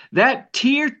pre-tax. That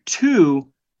tier 2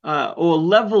 or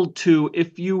level 2,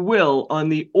 if you will, on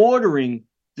the ordering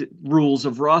rules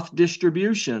of Roth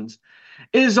distributions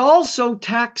is also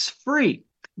tax-free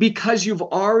because you've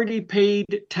already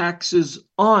paid taxes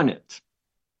on it.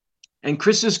 And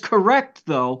Chris is correct,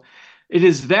 though. It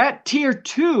is that tier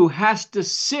 2 has to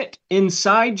sit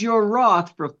inside your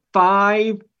Roth for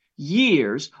 5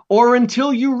 years or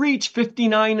until you reach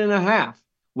 59 and a half.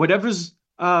 Whatever's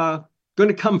going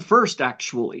to come first,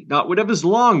 actually, not whatever's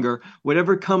longer,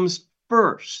 whatever comes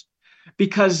first.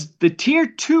 Because the tier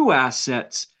 2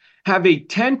 assets have a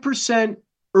 10%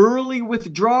 early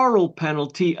withdrawal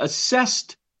penalty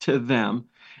assessed to them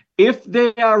if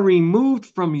they are removed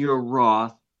from your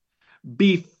Roth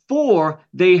before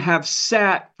they have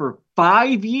sat for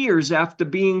 5 years after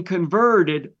being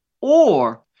converted,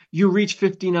 or you reach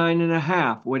 59 and a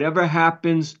half, whatever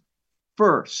happens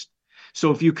first.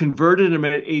 So if you converted them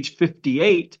at age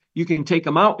 58, you can take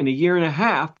them out in a year and a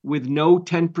half with no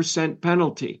 10%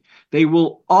 penalty. They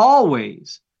will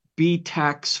always be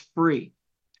tax-free.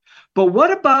 But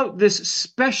what about this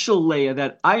special layer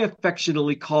that I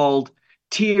affectionately called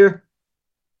tier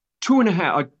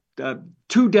 2.5,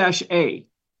 2-A,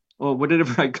 or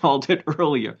whatever I called it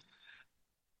earlier?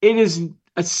 It is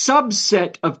a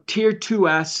subset of tier 2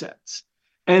 assets,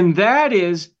 and that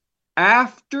is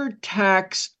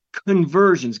after-tax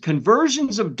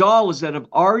conversions of dollars that have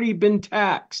already been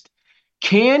taxed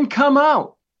can come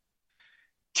out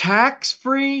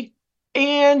tax-free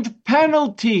and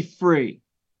penalty-free.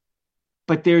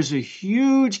 But there's a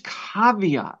huge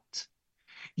caveat.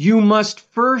 You must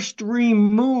first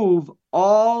remove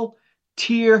all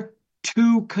tier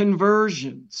two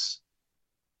conversions.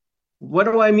 What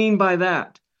do I mean by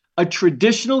that? A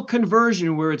traditional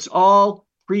conversion where it's all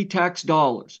pre-tax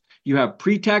dollars. You have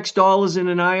pre-tax dollars in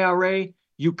an IRA,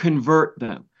 you convert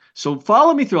them. So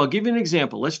follow me through. I'll give you an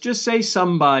example. Let's just say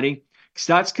somebody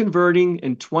starts converting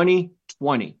in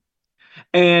 2020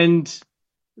 and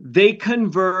they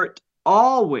convert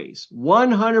always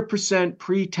 100%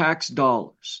 pre-tax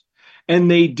dollars. And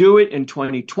they do it in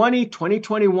 2020,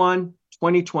 2021,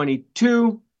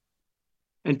 2022,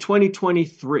 and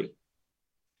 2023.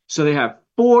 So they have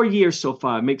 4 years so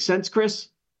far. Make sense, Chris?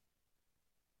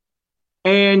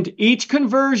 And each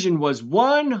conversion was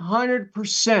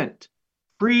 100%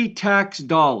 pre-tax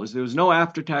dollars. There was no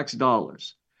after-tax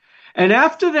dollars. And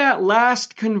after that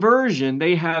last conversion,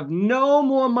 they have no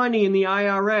more money in the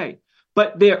IRA,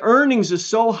 but their earnings are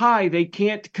so high they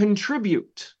can't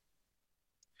contribute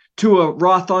to a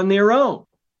Roth on their own.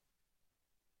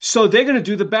 So they're going to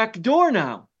do the backdoor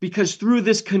now, because through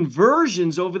this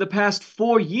conversions over the past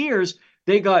 4 years,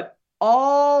 they got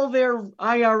all their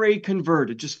IRA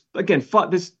converted. Just again,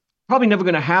 this probably never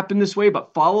going to happen this way,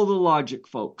 but follow the logic,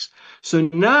 folks. So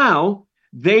now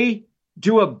they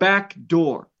do a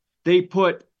backdoor. They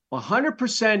put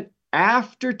 100%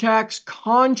 after-tax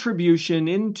contribution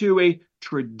into a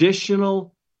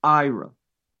traditional IRA.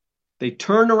 They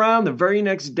turn around the very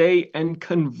next day and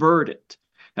convert it.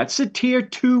 That's a tier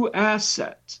 2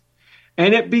 asset.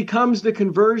 And it becomes the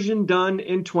conversion done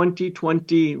in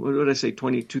 2020. What did I say?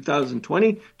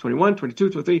 2020, 21, 22,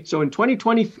 23. So in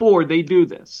 2024, they do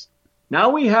this. Now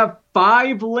we have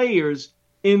 5 layers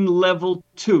in level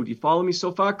 2. Do you follow me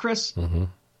so far, Chris? Mm-hmm.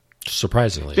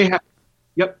 Surprisingly.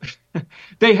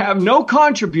 They have no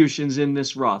contributions in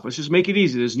this Roth. Let's just make it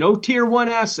easy. There's no tier 1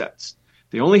 assets.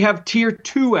 They only have tier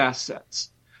 2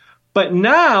 assets. But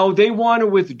now they want to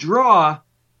withdraw.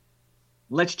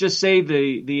 Let's just say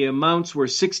the amounts were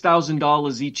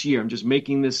 $6,000 each year. I'm just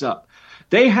making this up.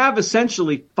 They have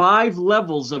essentially 5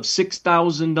 levels of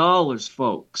 $6,000,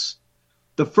 folks.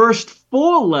 The first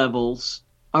 4 levels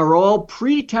are all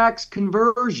pre-tax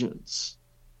conversions.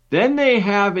 Then they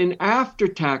have an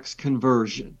after-tax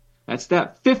conversion. That's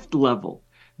that 5th level.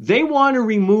 They want to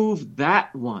remove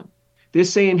that one. They're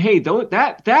saying, hey,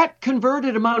 that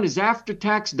converted amount is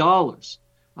after-tax dollars.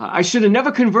 I should have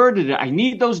never converted it. I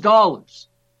need those dollars.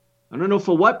 I don't know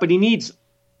for what, but he needs them.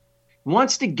 He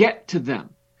wants to get to them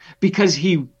because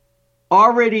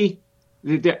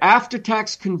they're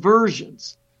after-tax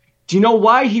conversions. Do you know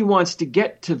why he wants to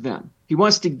get to them? He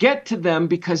wants to get to them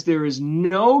because there is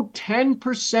no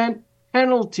 10%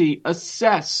 penalty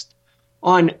assessed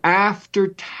on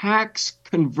after-tax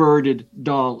converted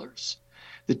dollars.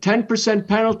 The 10%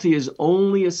 penalty is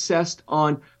only assessed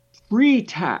on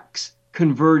pre-tax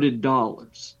converted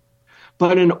dollars.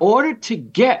 But in order to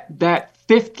get that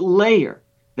 5th layer,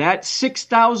 that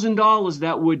 $6,000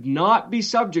 that would not be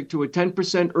subject to a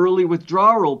 10% early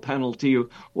withdrawal penalty of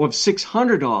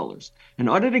 $600, in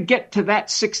order to get to that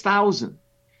 $6,000,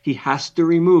 he has to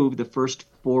remove the first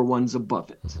 4 ones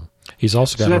above it. Mm-hmm. He's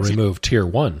also got to remove tier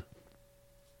 1.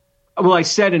 Well, I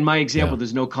said in my example,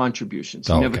 there's no contributions.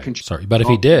 He never contributed. Sorry, but if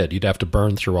he did, you'd have to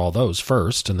burn through all those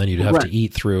first, and then you'd have to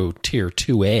eat through tier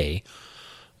 2A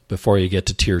before you get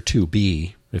to tier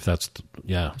 2B. If that's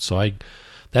so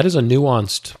that is a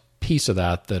nuanced piece of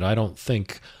that I don't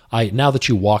think now that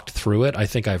you walked through it, I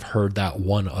think I've heard that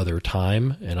one other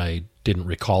time, and I didn't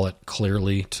recall it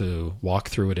clearly to walk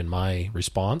through it in my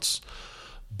response.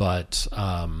 But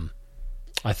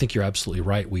I think you're absolutely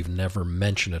right. We've never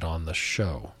mentioned it on the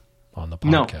show. On the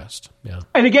podcast. No. Yeah.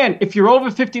 And again, if you're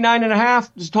over 59 and a half,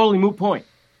 it's a totally moot point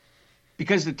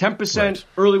because the 10%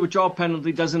 early withdrawal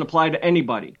penalty doesn't apply to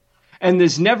anybody. And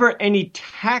there's never any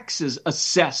taxes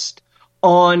assessed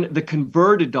on the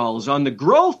converted dollars. On the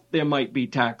growth, there might be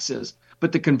taxes,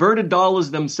 but the converted dollars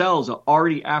themselves are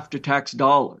already after-tax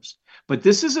dollars. But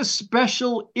this is a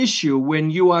special issue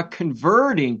when you are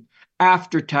converting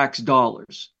after-tax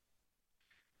dollars.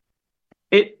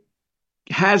 It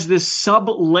has this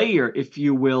sub-layer, if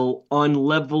you will, on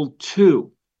level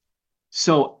 2.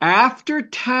 So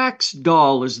after-tax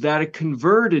dollars that are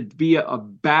converted via a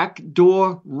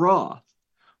backdoor Roth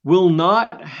will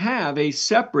not have a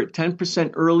separate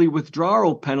 10% early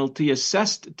withdrawal penalty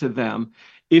assessed to them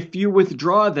if you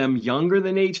withdraw them younger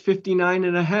than age 59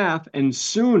 and a half and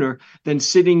sooner than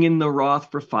sitting in the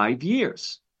Roth for 5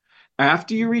 years.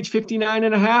 After you reach 59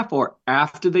 and a half or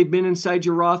after they've been inside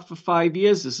your Roth for 5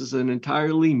 years, this is an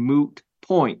entirely moot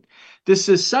point. This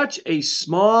is such a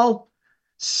small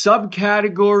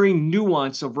subcategory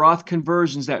nuance of Roth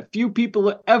conversions that few people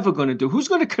are ever going to do. Who's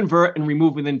going to convert and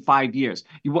remove within 5 years?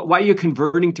 Why are you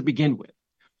converting to begin with?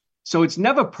 So it's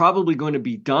never probably going to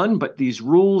be done, but these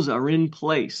rules are in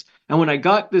place. And when I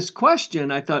got this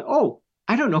question, I thought, oh,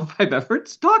 I don't know if I've ever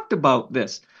talked about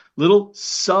this little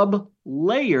sub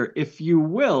layer, if you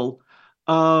will,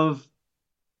 of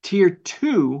tier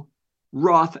 2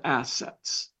 Roth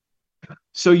assets.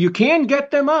 So you can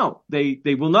get them out. They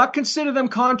will not consider them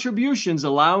contributions,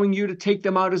 allowing you to take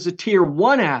them out as a tier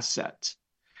 1 asset.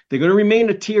 They're going to remain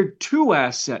a tier 2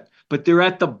 asset, but they're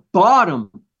at the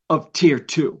bottom of tier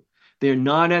 2. They're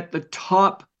not at the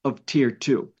top of tier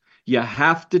 2. You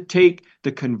have to take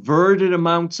the converted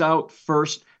amounts out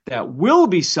first that will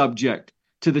be subject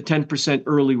to the 10%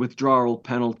 early withdrawal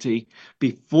penalty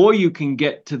before you can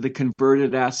get to the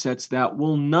converted assets that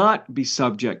will not be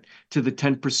subject to the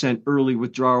 10% early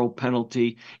withdrawal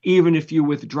penalty, even if you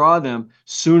withdraw them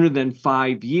sooner than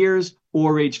 5 years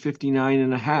or age 59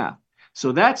 and a half.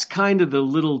 So that's kind of the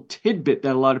little tidbit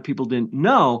that a lot of people didn't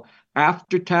know.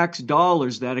 After-tax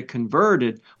dollars that are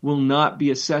converted will not be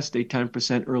assessed a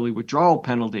 10% early withdrawal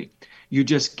penalty. You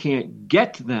just can't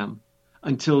get them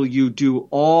until you do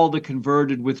all the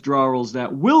converted withdrawals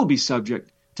that will be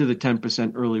subject to the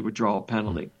 10% early withdrawal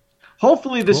penalty.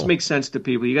 Hopefully this makes sense to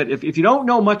people. If you don't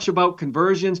know much about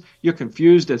conversions, you're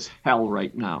confused as hell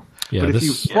right now. Yeah, but if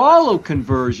you follow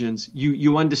conversions,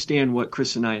 you understand what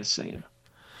Chris and I are saying.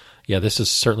 Yeah, this is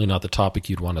certainly not the topic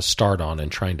you'd want to start on in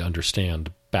trying to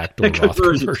understand backdoor Roth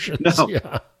conversions. No.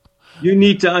 Yeah. You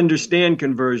need to understand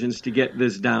conversions to get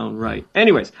this down right.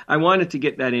 Anyways, I wanted to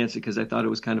get that answer because I thought it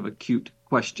was kind of a cute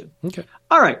question. Okay.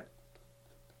 All right.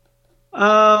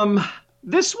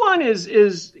 This one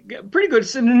is pretty good.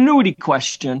 It's an annuity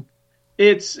question.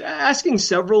 It's asking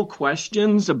several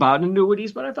questions about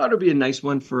annuities, but I thought it would be a nice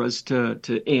one for us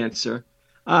to answer.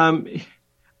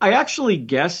 I actually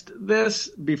guessed this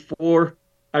before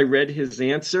I read his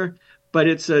answer, but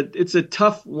it's a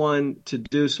tough one to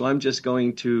do, so I'm just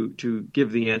going to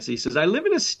give the answer. He says, I live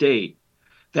in a state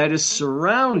that is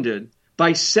surrounded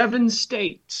by 7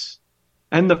 states,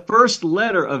 and the first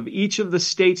letter of each of the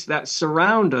states that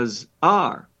surround us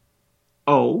are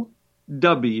O,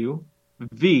 W,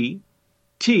 V,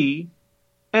 T,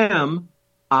 M,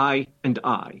 I, and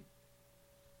I.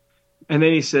 And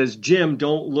then he says, Jim,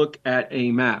 don't look at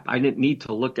a map. I didn't need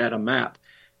to look at a map.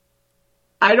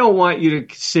 I don't want you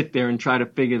to sit there and try to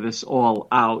figure this all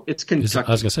out. It's Kentucky.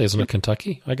 I was going to say, isn't it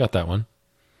Kentucky? I got that one.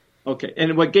 Okay.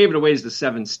 And what gave it away is the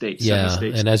 7 states. Yeah, 7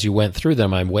 states. And as you went through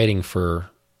them, I'm waiting for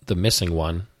the missing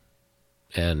one,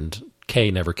 and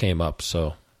K never came up,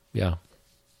 so yeah.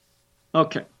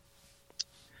 Okay,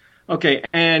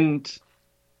 and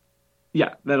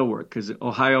yeah, that'll work because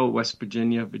Ohio, West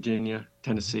Virginia,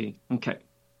 Tennessee. Okay.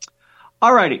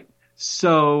 All righty.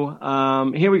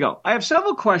 So here we go. I have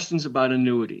several questions about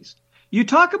annuities. You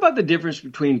talk about the difference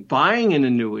between buying an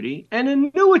annuity and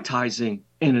annuitizing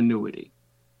an annuity.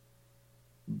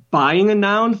 Buying a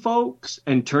noun, folks,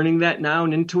 and turning that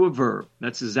noun into a verb.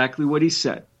 That's exactly what he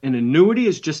said. An annuity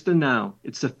is just a noun.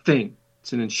 It's a thing.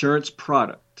 It's an insurance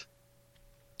product.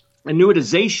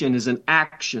 Annuitization is an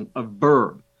action, a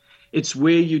verb. It's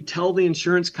where you tell the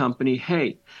insurance company,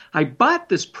 hey, I bought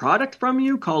this product from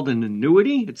you called an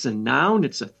annuity. It's a noun.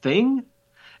 It's a thing.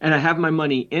 And I have my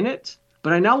money in it.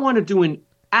 But I now want to do an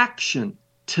action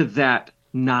to that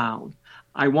noun.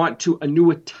 I want to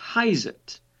annuitize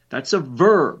it. That's a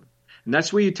verb. And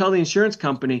that's where you tell the insurance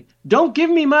company, don't give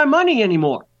me my money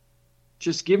anymore.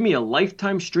 Just give me a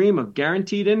lifetime stream of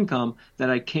guaranteed income that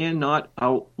I cannot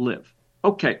outlive.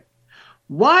 Okay.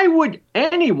 Why would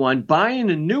anyone buy an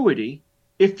annuity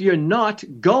if you're not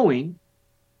going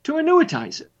to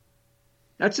annuitize it?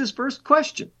 That's his first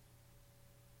question.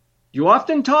 You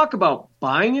often talk about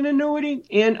buying an annuity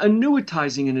and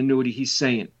annuitizing an annuity, he's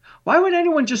saying. Why would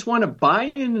anyone just want to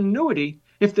buy an annuity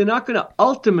if they're not going to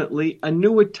ultimately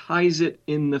annuitize it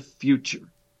in the future?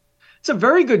 It's a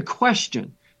very good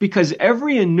question because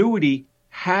every annuity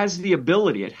has the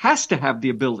ability, it has to have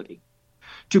the ability,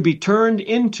 to be turned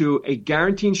into a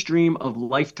guaranteed stream of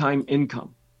lifetime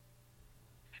income.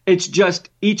 It's just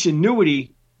each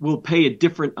annuity will pay a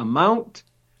different amount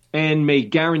and may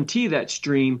guarantee that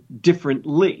stream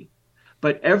differently.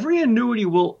 But every annuity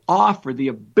will offer the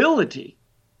ability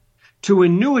to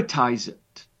annuitize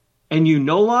it. And you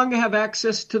no longer have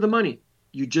access to the money.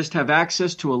 You just have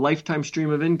access to a lifetime stream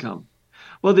of income.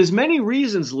 Well, there's many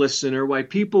reasons, listener, why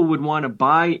people would want to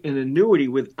buy an annuity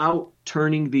without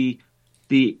turning the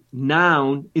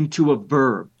noun into a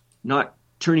verb, not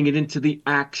turning it into the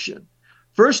action.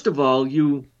 First of all,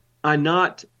 you are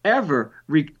not ever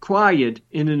required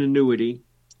in an annuity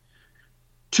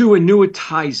to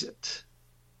annuitize it,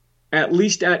 at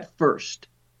least at first.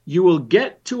 You will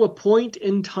get to a point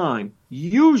in time,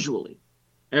 usually,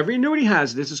 Every annuity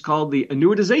has this. It's called the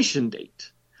annuitization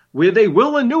date, where they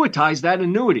will annuitize that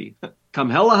annuity, come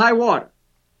hell or high water.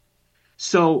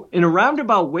 So in a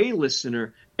roundabout way,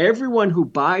 listener, everyone who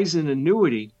buys an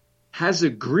annuity has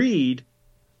agreed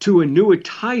to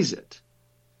annuitize it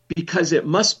because it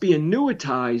must be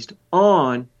annuitized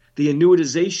on the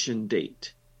annuitization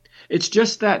date. It's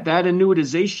just that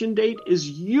annuitization date is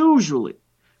usually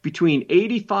between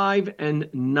 85 and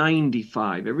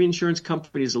 95. Every insurance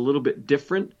company is a little bit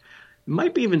different. There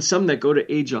might be even some that go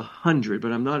to age 100,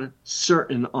 but I'm not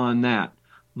certain on that.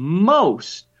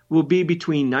 Most will be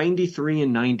between 93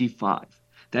 and 95.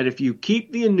 That if you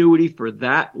keep the annuity for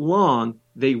that long,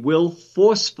 they will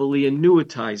forcefully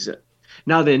annuitize it.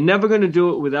 Now, they're never going to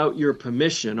do it without your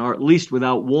permission, or at least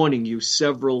without warning you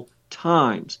several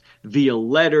times via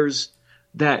letters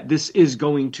that this is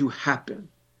going to happen.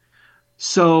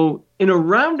 So in a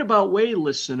roundabout way,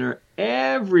 listener,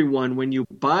 everyone, when you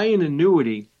buy an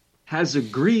annuity, has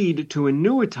agreed to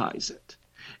annuitize it.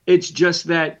 It's just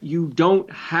that you don't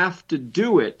have to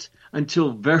do it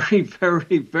until very,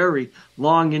 very, very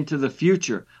long into the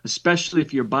future, especially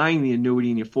if you're buying the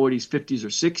annuity in your 40s, 50s, or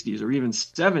 60s, or even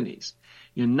 70s.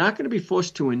 You're not going to be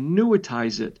forced to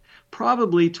annuitize it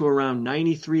probably to around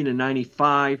 93 to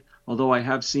 95, although I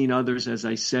have seen others, as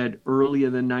I said, earlier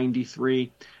than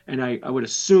 93. And I would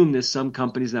assume there's some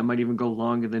companies that might even go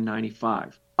longer than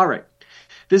 95. All right.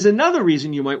 There's another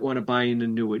reason you might want to buy an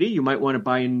annuity. You might want to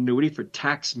buy an annuity for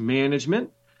tax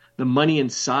management. The money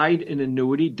inside an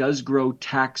annuity does grow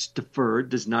tax deferred,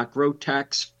 does not grow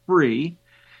tax free.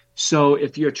 So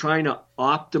if you're trying to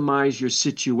optimize your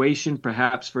situation,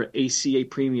 perhaps for ACA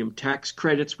premium tax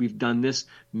credits, we've done this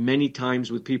many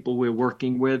times with people we're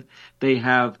working with. They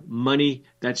have money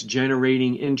that's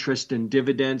generating interest and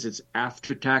dividends. It's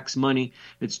after-tax money.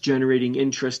 It's generating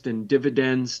interest and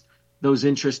dividends. Those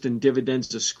interest and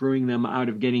dividends are screwing them out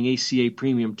of getting ACA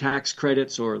premium tax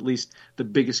credits, or at least the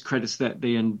biggest credits that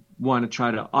they want to try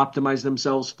to optimize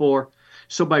themselves for.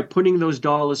 So by putting those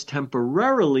dollars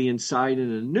temporarily inside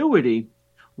an annuity,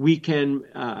 we can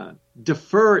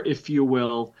defer, if you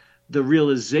will, the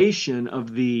realization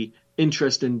of the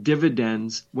interest and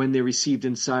dividends when they're received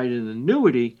inside an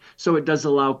annuity. So it does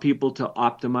allow people to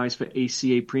optimize for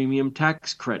ACA premium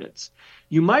tax credits.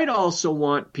 You might also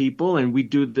want people, and we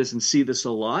do this and see this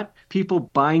a lot,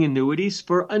 people buying annuities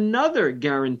for another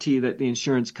guarantee that the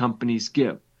insurance companies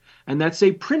give. And that's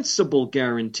a principal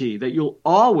guarantee that you'll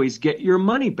always get your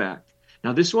money back.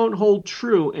 Now, this won't hold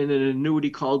true in an annuity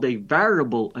called a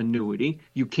variable annuity.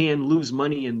 You can lose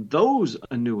money in those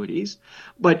annuities.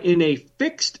 But in a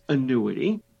fixed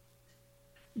annuity,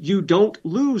 you don't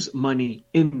lose money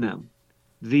in them.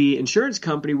 The insurance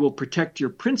company will protect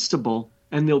your principal,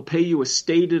 and they'll pay you a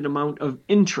stated amount of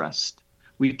interest.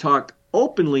 We talk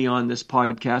openly on this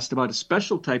podcast about a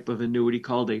special type of annuity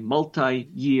called a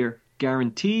multi-year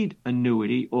guaranteed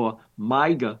annuity, or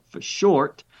MIGA for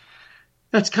short.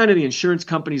 That's kind of the insurance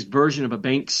company's version of a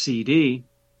bank CD.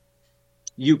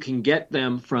 You can get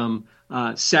them from,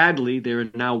 sadly, there are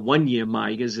now one-year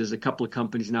MIGAs. There's a couple of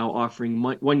companies now offering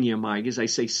one-year MIGAs. I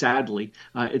say sadly.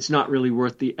 It's not really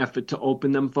worth the effort to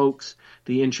open them, folks.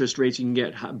 The interest rates, you can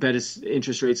get better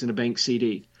interest rates in a bank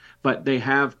CD. But they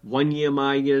have one-year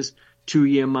MIGAs,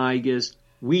 two-year MIGAs.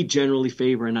 We generally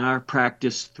favor in our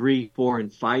practice 3, 4, and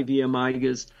 5-year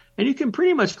MIGAs. And you can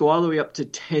pretty much go all the way up to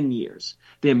 10 years.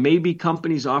 There may be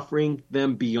companies offering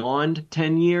them beyond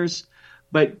 10 years,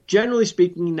 but generally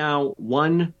speaking now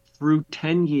 1 through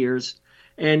 10 years.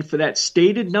 And for that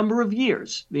stated number of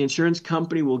years, the insurance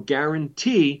company will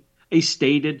guarantee a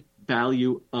stated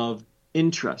value of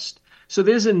interest. So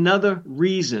there's another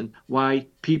reason why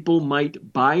people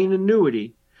might buy an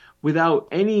annuity without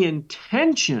any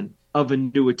intention of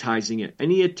annuitizing it,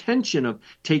 any intention of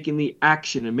taking the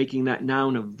action and making that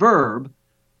noun a verb,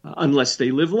 unless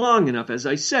they live long enough, as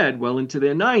I said, well into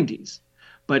their 90s.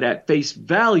 But at face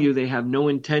value, they have no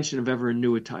intention of ever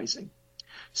annuitizing.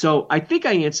 So I think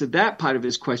I answered that part of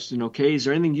his question okay. Is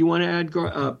there anything you want to add,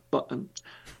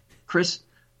 Chris?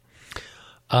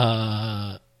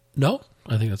 No,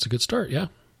 I think that's a good start, yeah.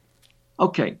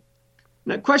 Okay.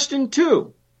 Now, question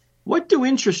 2. What do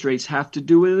interest rates have to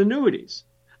do with annuities?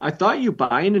 I thought you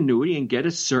buy an annuity and get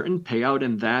a certain payout,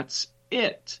 and that's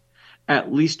it.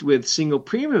 At least with single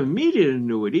premium immediate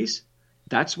annuities,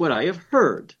 that's what I have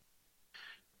heard.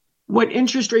 What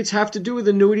interest rates have to do with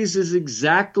annuities is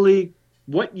exactly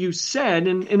what you said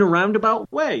in a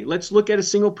roundabout way. Let's look at a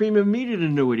single premium immediate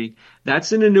annuity.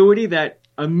 That's an annuity that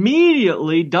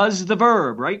immediately does the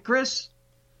verb, right, Chris?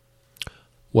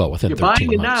 Well, within 13 months. You're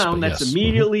buying a noun that's yes.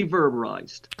 immediately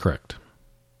verbalized. Correct.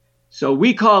 So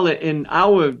we call it in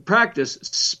our practice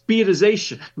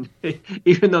spiatization,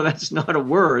 even though that's not a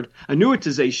word.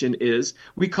 Annuitization is.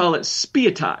 We call it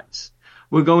spiatize.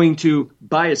 We're going to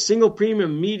buy a single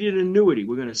premium immediate annuity.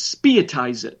 We're going to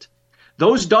spiatize it.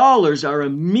 Those dollars are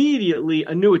immediately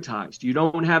annuitized. You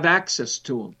don't have access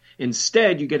to them.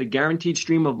 Instead, you get a guaranteed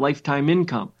stream of lifetime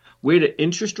income. Where do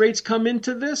interest rates come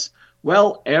into this?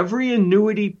 Well, every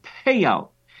annuity payout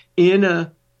in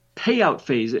a payout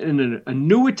phase, in an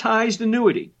annuitized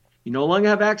annuity, you no longer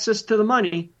have access to the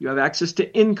money, you have access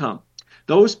to income.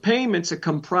 Those payments are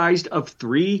comprised of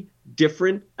three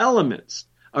different elements: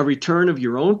 a return of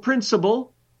your own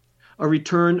principal, a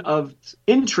return of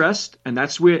interest, and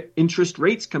that's where interest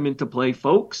rates come into play,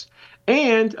 folks,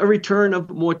 and a return of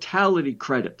mortality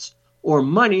credits, or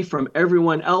money from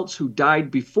everyone else who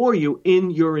died before you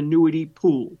in your annuity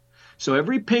pool. So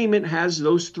every payment has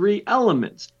those three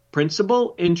elements: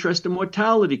 principal, interest, and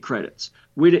mortality credits.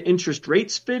 Where do interest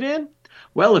rates fit in?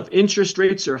 Well, if interest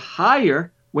rates are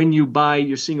higher when you buy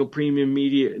your single premium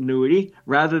immediate annuity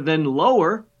rather than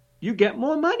lower, you get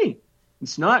more money.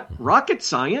 It's not rocket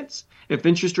science. If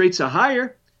interest rates are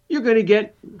higher, you're going to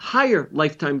get higher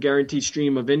lifetime guaranteed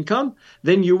stream of income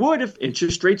than you would if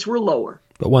interest rates were lower.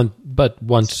 But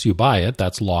once you buy it,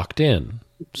 that's locked in.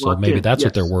 So maybe that's yes.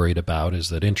 what they're worried about, is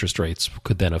that interest rates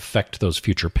could then affect those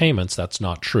future payments. That's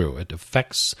not true. It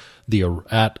affects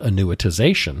at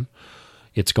annuitization.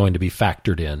 It's going to be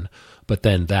factored in, but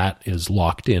then that is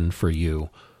locked in for you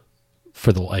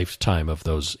for the lifetime of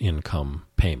those income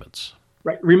payments.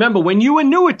 Right. Remember, when you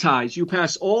annuitize, you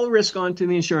pass all risk on to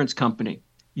the insurance company.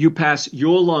 You pass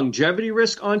your longevity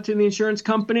risk on to the insurance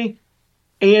company,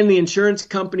 and the insurance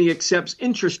company accepts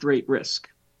interest rate risk,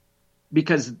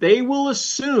 because they will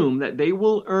assume that they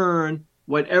will earn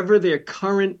whatever their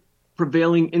current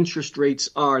prevailing interest rates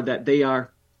are that they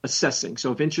are assessing.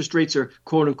 So if interest rates are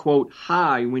quote unquote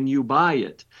high when you buy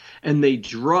it and they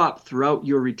drop throughout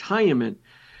your retirement,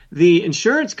 the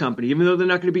insurance company, even though they're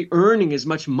not going to be earning as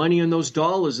much money on those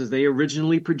dollars as they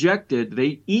originally projected,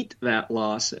 they eat that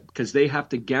loss because they have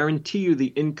to guarantee you the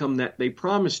income that they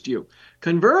promised you.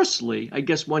 Conversely, I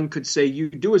guess one could say you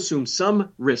do assume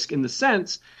some risk, in the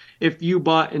sense, if you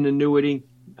bought an annuity,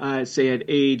 say at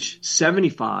age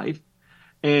 75,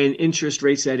 and interest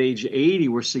rates at age 80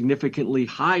 were significantly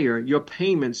higher, your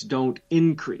payments don't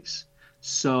increase.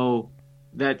 So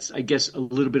that's, I guess, a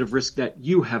little bit of risk that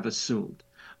you have assumed.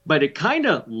 But it kind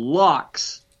of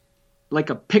locks,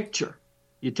 like a picture.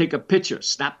 You take a picture,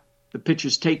 snap, the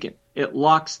picture's taken. It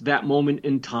locks that moment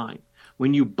in time.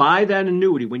 When you buy that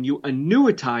annuity, when you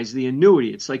annuitize the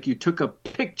annuity, it's like you took a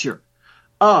picture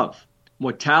of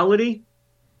mortality,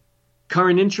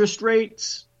 current interest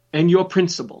rates, and your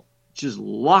principal. Just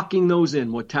locking those in,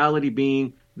 mortality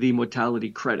being the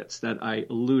mortality credits that I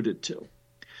alluded to.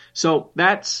 So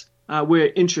that's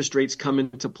where interest rates come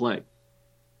into play.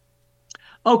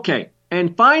 Okay,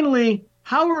 and finally,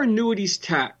 how are annuities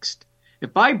taxed?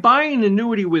 If I buy an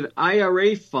annuity with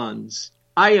IRA funds,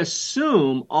 I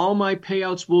assume all my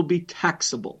payouts will be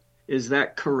taxable. Is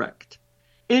that correct?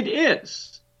 It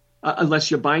is,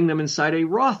 unless you're buying them inside a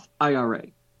Roth IRA.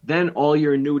 Then all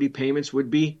your annuity payments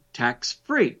would be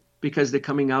tax-free because they're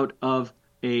coming out of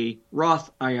a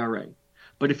Roth IRA.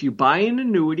 But if you buy an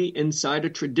annuity inside a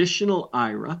traditional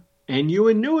IRA and you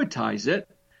annuitize it,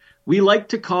 we like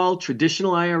to call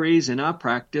traditional IRAs in our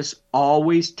practice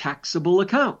always taxable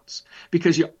accounts,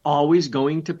 because you're always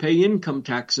going to pay income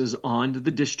taxes on the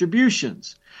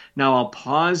distributions. Now, I'll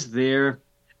pause there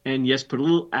and, yes, put a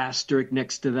little asterisk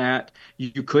next to that.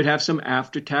 You could have some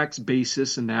after-tax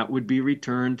basis, and that would be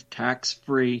returned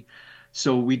tax-free.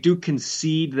 So we do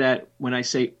concede that when I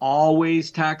say always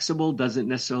taxable, doesn't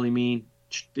necessarily mean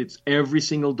it's every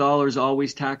single dollar is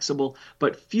always taxable,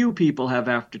 but few people have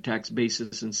after-tax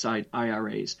basis inside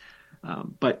IRAs.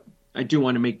 But I do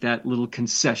want to make that little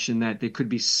concession that there could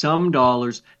be some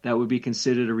dollars that would be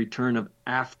considered a return of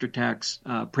after-tax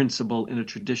principal in a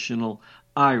traditional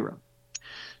IRA.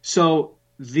 So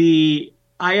the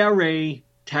IRA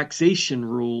taxation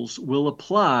rules will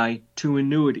apply to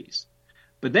annuities.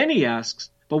 But then he asks,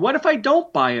 but what if I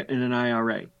don't buy it in an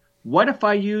IRA? What if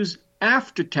I use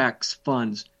after-tax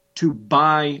funds to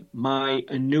buy my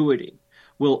annuity?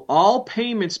 Will all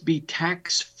payments be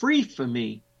tax-free for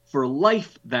me for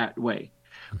life that way?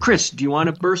 Chris, do you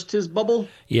want to burst his bubble?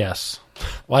 Yes.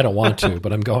 Well, I don't want to,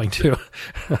 but I'm going to.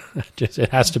 It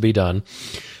has to be done.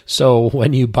 So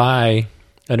when you buy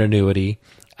an annuity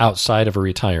outside of a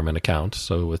retirement account,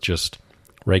 so with just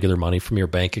regular money from your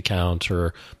bank account,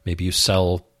 or maybe you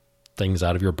sell things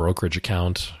out of your brokerage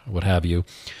account, what have you,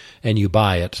 and you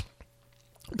buy it,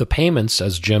 the payments,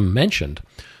 as Jim mentioned,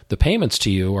 the payments to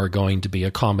you are going to be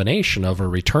a combination of a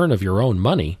return of your own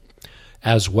money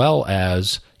as well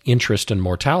as interest and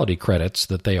mortality credits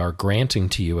that they are granting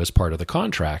to you as part of the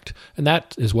contract. And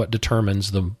that is what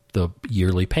determines the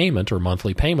yearly payment or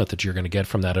monthly payment that you're going to get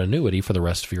from that annuity for the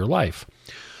rest of your life.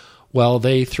 Well,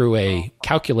 they, through a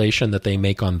calculation that they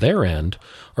make on their end,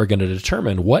 are going to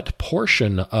determine what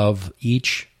portion of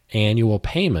each annual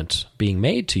payment being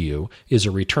made to you is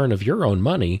a return of your own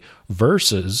money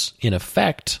versus, in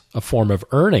effect, a form of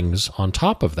earnings on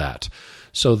top of that.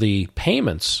 So the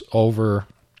payments over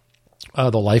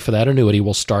the life of that annuity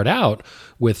will start out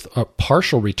with a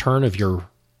partial return of your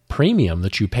premium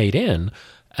that you paid in,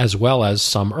 as well as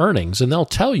some earnings. And they'll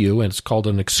tell you, and it's called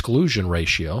an exclusion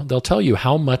ratio, they'll tell you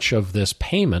how much of this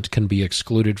payment can be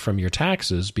excluded from your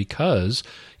taxes because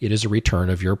it is a return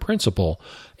of your principal.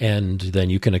 And then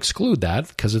you can exclude that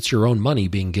because it's your own money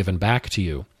being given back to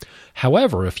you.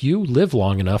 However, if you live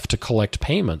long enough to collect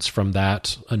payments from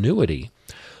that annuity,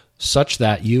 such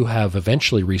that you have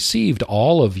eventually received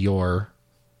all of your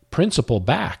principal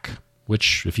back,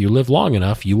 which if you live long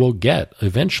enough, you will get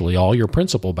eventually all your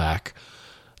principal back.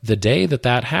 The day that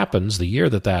that happens, the year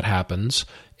that that happens,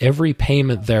 every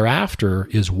payment thereafter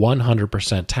is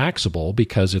 100% taxable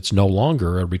because it's no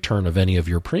longer a return of any of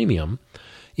your premium.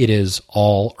 It is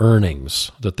all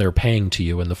earnings that they're paying to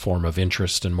you in the form of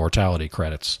interest and mortality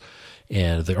credits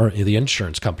and the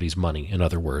insurance company's money, in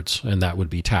other words, and that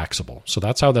would be taxable. So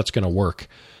that's how that's going to work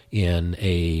in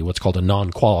what's called a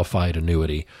non-qualified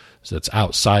annuity. So that's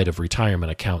outside of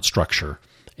retirement account structure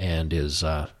and is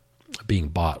being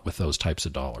bought with those types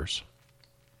of dollars.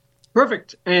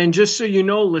 Perfect. And just so you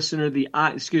know, listener, the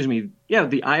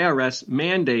IRS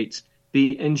mandates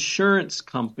the insurance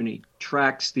company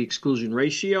tracks the exclusion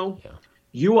ratio. Yeah.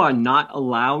 You are not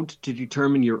allowed to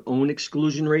determine your own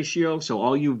exclusion ratio. So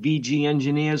all you VG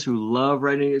engineers who love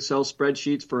writing Excel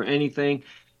spreadsheets for anything,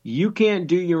 you can't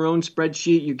do your own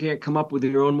spreadsheet. You can't come up with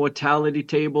your own mortality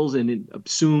tables and an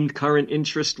assumed current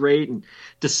interest rate and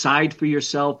decide for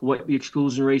yourself what the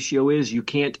exclusion ratio is. You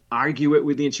can't argue it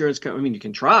with the insurance company. I mean, you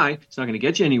can try. It's not going to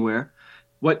get you anywhere.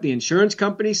 What the insurance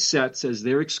company sets as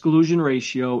their exclusion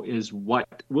ratio is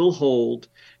what will hold.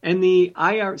 And the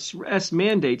IRS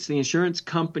mandates the insurance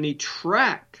company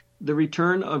track the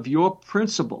return of your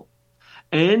principal.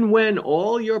 And when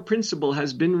all your principal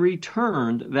has been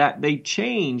returned, that they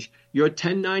change your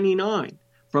 1099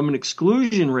 from an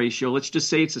exclusion ratio. Let's just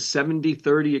say it's a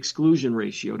 70-30 exclusion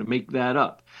ratio to make that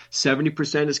up.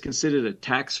 70% is considered a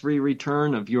tax-free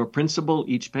return of your principal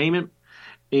each payment,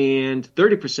 and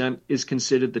 30% is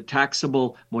considered the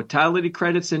taxable mortality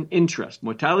credits and interest.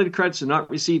 Mortality credits are not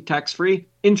received tax-free.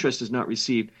 Interest is not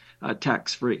received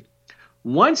tax-free.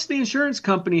 Once the insurance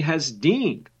company has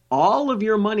deemed all of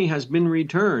your money has been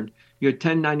returned, your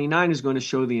 1099 is going to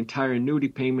show the entire annuity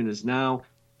payment is now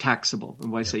taxable. And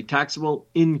when I say taxable,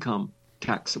 income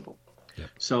taxable. Yep.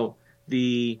 So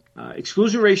the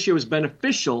exclusion ratio is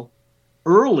beneficial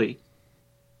early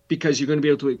because you're going to be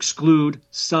able to exclude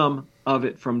some of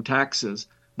it from taxes.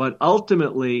 But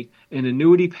ultimately, an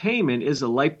annuity payment is a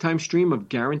lifetime stream of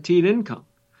guaranteed income.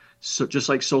 So just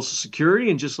like Social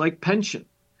Security and just like pension.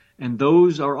 And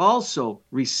those are also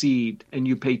received, and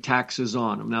you pay taxes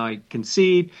on them. Now, I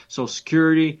concede Social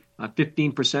Security,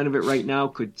 15% of it right now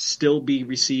could still be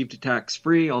received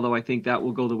tax-free, although I think that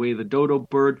will go the way of the dodo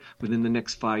bird within the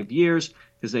next 5 years,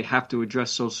 because they have to address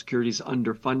Social Security's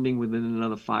underfunding within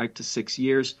another 5 to 6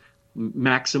 years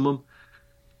maximum.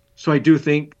 So I do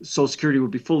think Social Security will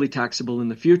be fully taxable in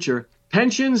the future.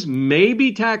 Pensions may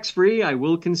be tax-free. I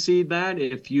will concede that,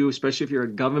 especially if you're a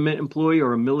government employee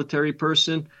or a military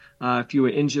person. If you were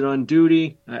injured on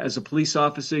duty as a police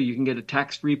officer, you can get a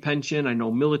tax-free pension. I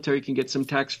know military can get some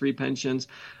tax-free pensions.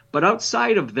 But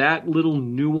outside of that little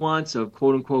nuance of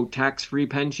quote-unquote tax-free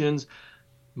pensions,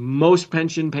 most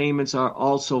pension payments are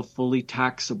also fully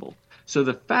taxable. So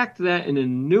the fact that an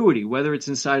annuity, whether it's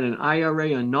inside an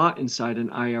IRA or not inside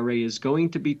an IRA, is going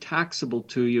to be taxable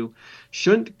to you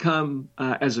shouldn't come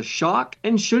as a shock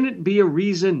and shouldn't be a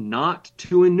reason not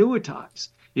to annuitize.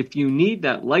 If you need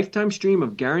that lifetime stream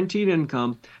of guaranteed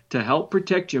income to help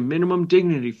protect your minimum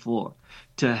dignity floor,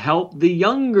 to help the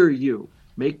younger you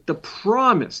make the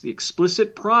promise, the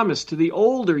explicit promise to the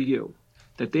older you,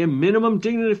 that their minimum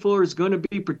dignity floor is going to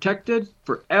be protected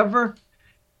forever,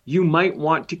 you might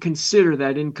want to consider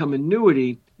that income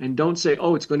annuity and don't say,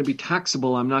 oh, it's going to be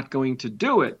taxable, I'm not going to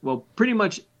do it. Well, pretty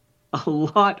much a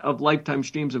lot of lifetime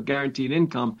streams of guaranteed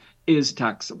income is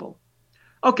taxable.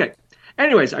 Okay.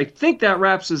 Anyways, I think that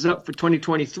wraps us up for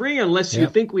 2023, unless you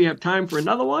think we have time for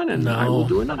another one, and I will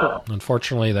do another one.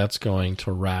 Unfortunately, that's going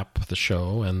to wrap the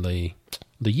show and the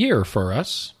year for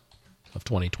us. of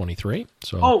 2023.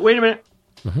 So. Oh, wait a minute.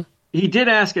 Mm-hmm. He did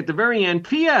ask at the very end,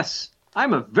 P.S.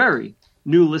 I'm a very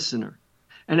new listener,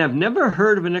 and I've never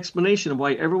heard of an explanation of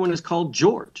why everyone is called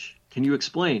George. Can you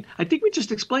explain? I think we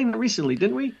just explained that recently,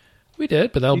 didn't we? We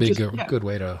did, but that'll be a good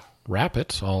way to wrap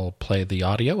it. I'll play the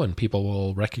audio, and people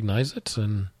will recognize it,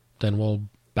 and then we'll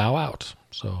bow out.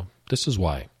 So this is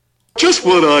why. Just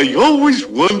what I always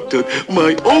wanted,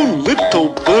 my own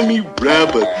little bunny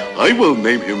rabbit. I will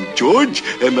name him George,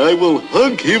 and I will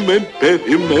hug him and pet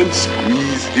him and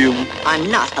squeeze him.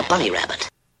 I'm not a bunny rabbit.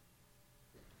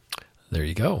 There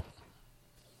you go.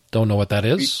 Don't know what that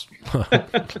is?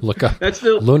 Look up that's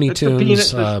Looney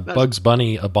Tunes, Bugs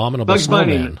Bunny, Abominable Bugs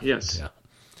Snowman. Bunny, yes. Yeah.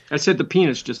 I said the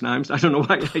penis just now. I don't know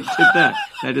why I did that.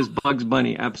 That is Bugs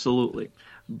Bunny, absolutely.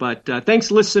 But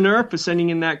thanks, listener, for sending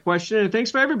in that question. And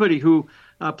thanks for everybody who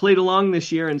played along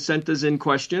this year and sent us in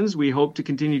questions. We hope to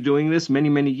continue doing this many,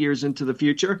 many years into the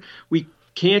future. We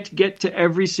can't get to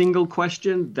every single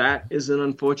question. That is an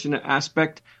unfortunate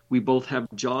aspect. We both have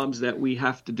jobs that we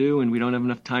have to do, and we don't have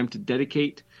enough time to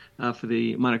dedicate for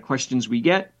the amount of questions we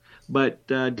get. But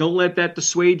don't let that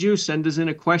dissuade you. Send us in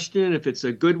a question. If it's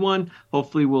a good one,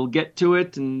 hopefully we'll get to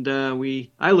it. And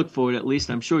I look forward, at least,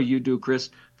 I'm sure you do, Chris,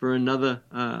 for another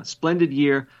splendid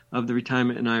year of the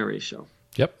Retirement and IRA Show.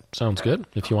 Yep, sounds good.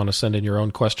 If you want to send in your own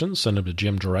questions, send them to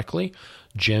Jim directly.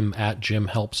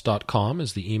 Jim@jimhelps.com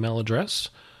is the email address.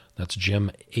 That's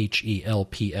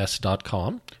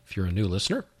jimhelps.com if you're a new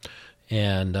listener.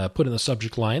 And put in the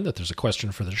subject line that there's a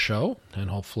question for the show, and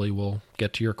hopefully we'll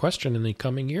get to your question in the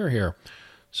coming year here.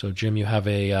 So, Jim, you have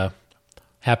a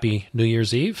happy New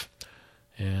Year's Eve,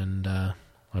 and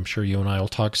I'm sure you and I will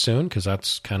talk soon because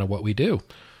that's kind of what we do.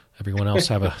 Everyone else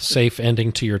have a safe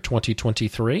ending to your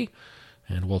 2023,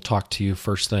 and we'll talk to you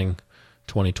first thing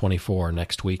 2024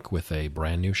 next week with a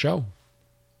brand new show.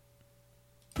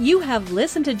 You have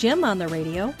listened to Jim on the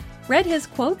radio, read his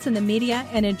quotes in the media,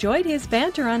 and enjoyed his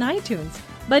banter on iTunes.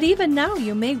 But even now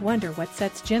you may wonder what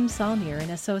sets Jim Saulnier and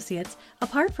Associates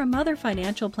apart from other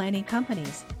financial planning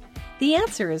companies. The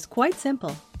answer is quite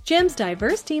simple. Jim's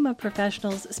diverse team of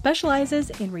professionals specializes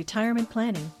in retirement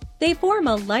planning. They form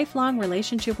a lifelong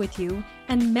relationship with you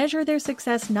and measure their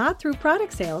success not through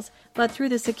product sales, but through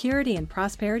the security and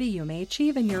prosperity you may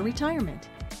achieve in your retirement.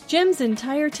 Jim's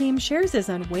entire team shares his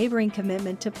unwavering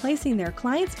commitment to placing their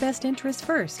clients' best interests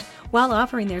first, while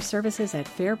offering their services at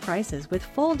fair prices with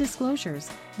full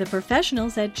disclosures. The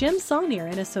professionals at Jim Saulnier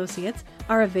and Associates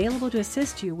are available to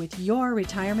assist you with your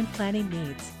retirement planning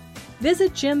needs.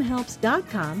 Visit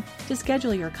jimhelps.com to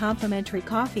schedule your complimentary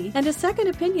coffee and a second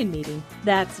opinion meeting.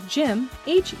 That's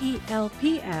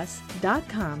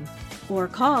jimhelps.com. Or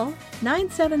call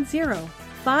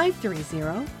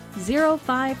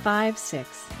 970-530-0556.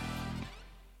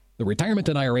 The Retirement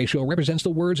and IRA Show represents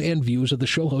the words and views of the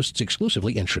show hosts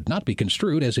exclusively and should not be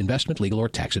construed as investment, legal, or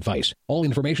tax advice. All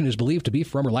information is believed to be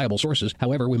from reliable sources.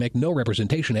 However, we make no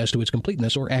representation as to its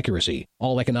completeness or accuracy.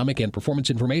 All economic and performance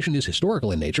information is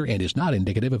historical in nature and is not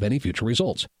indicative of any future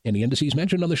results. Any indices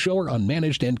mentioned on the show are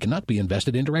unmanaged and cannot be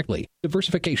invested indirectly.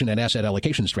 Diversification and asset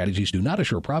allocation strategies do not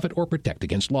assure profit or protect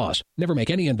against loss. Never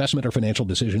make any investment or financial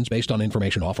decisions based on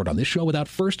information offered on this show without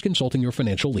first consulting your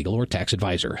financial, legal, or tax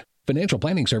advisor. Financial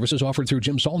planning services offered through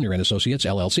Jim Saulnier and Associates,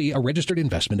 LLC, a registered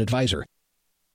investment advisor.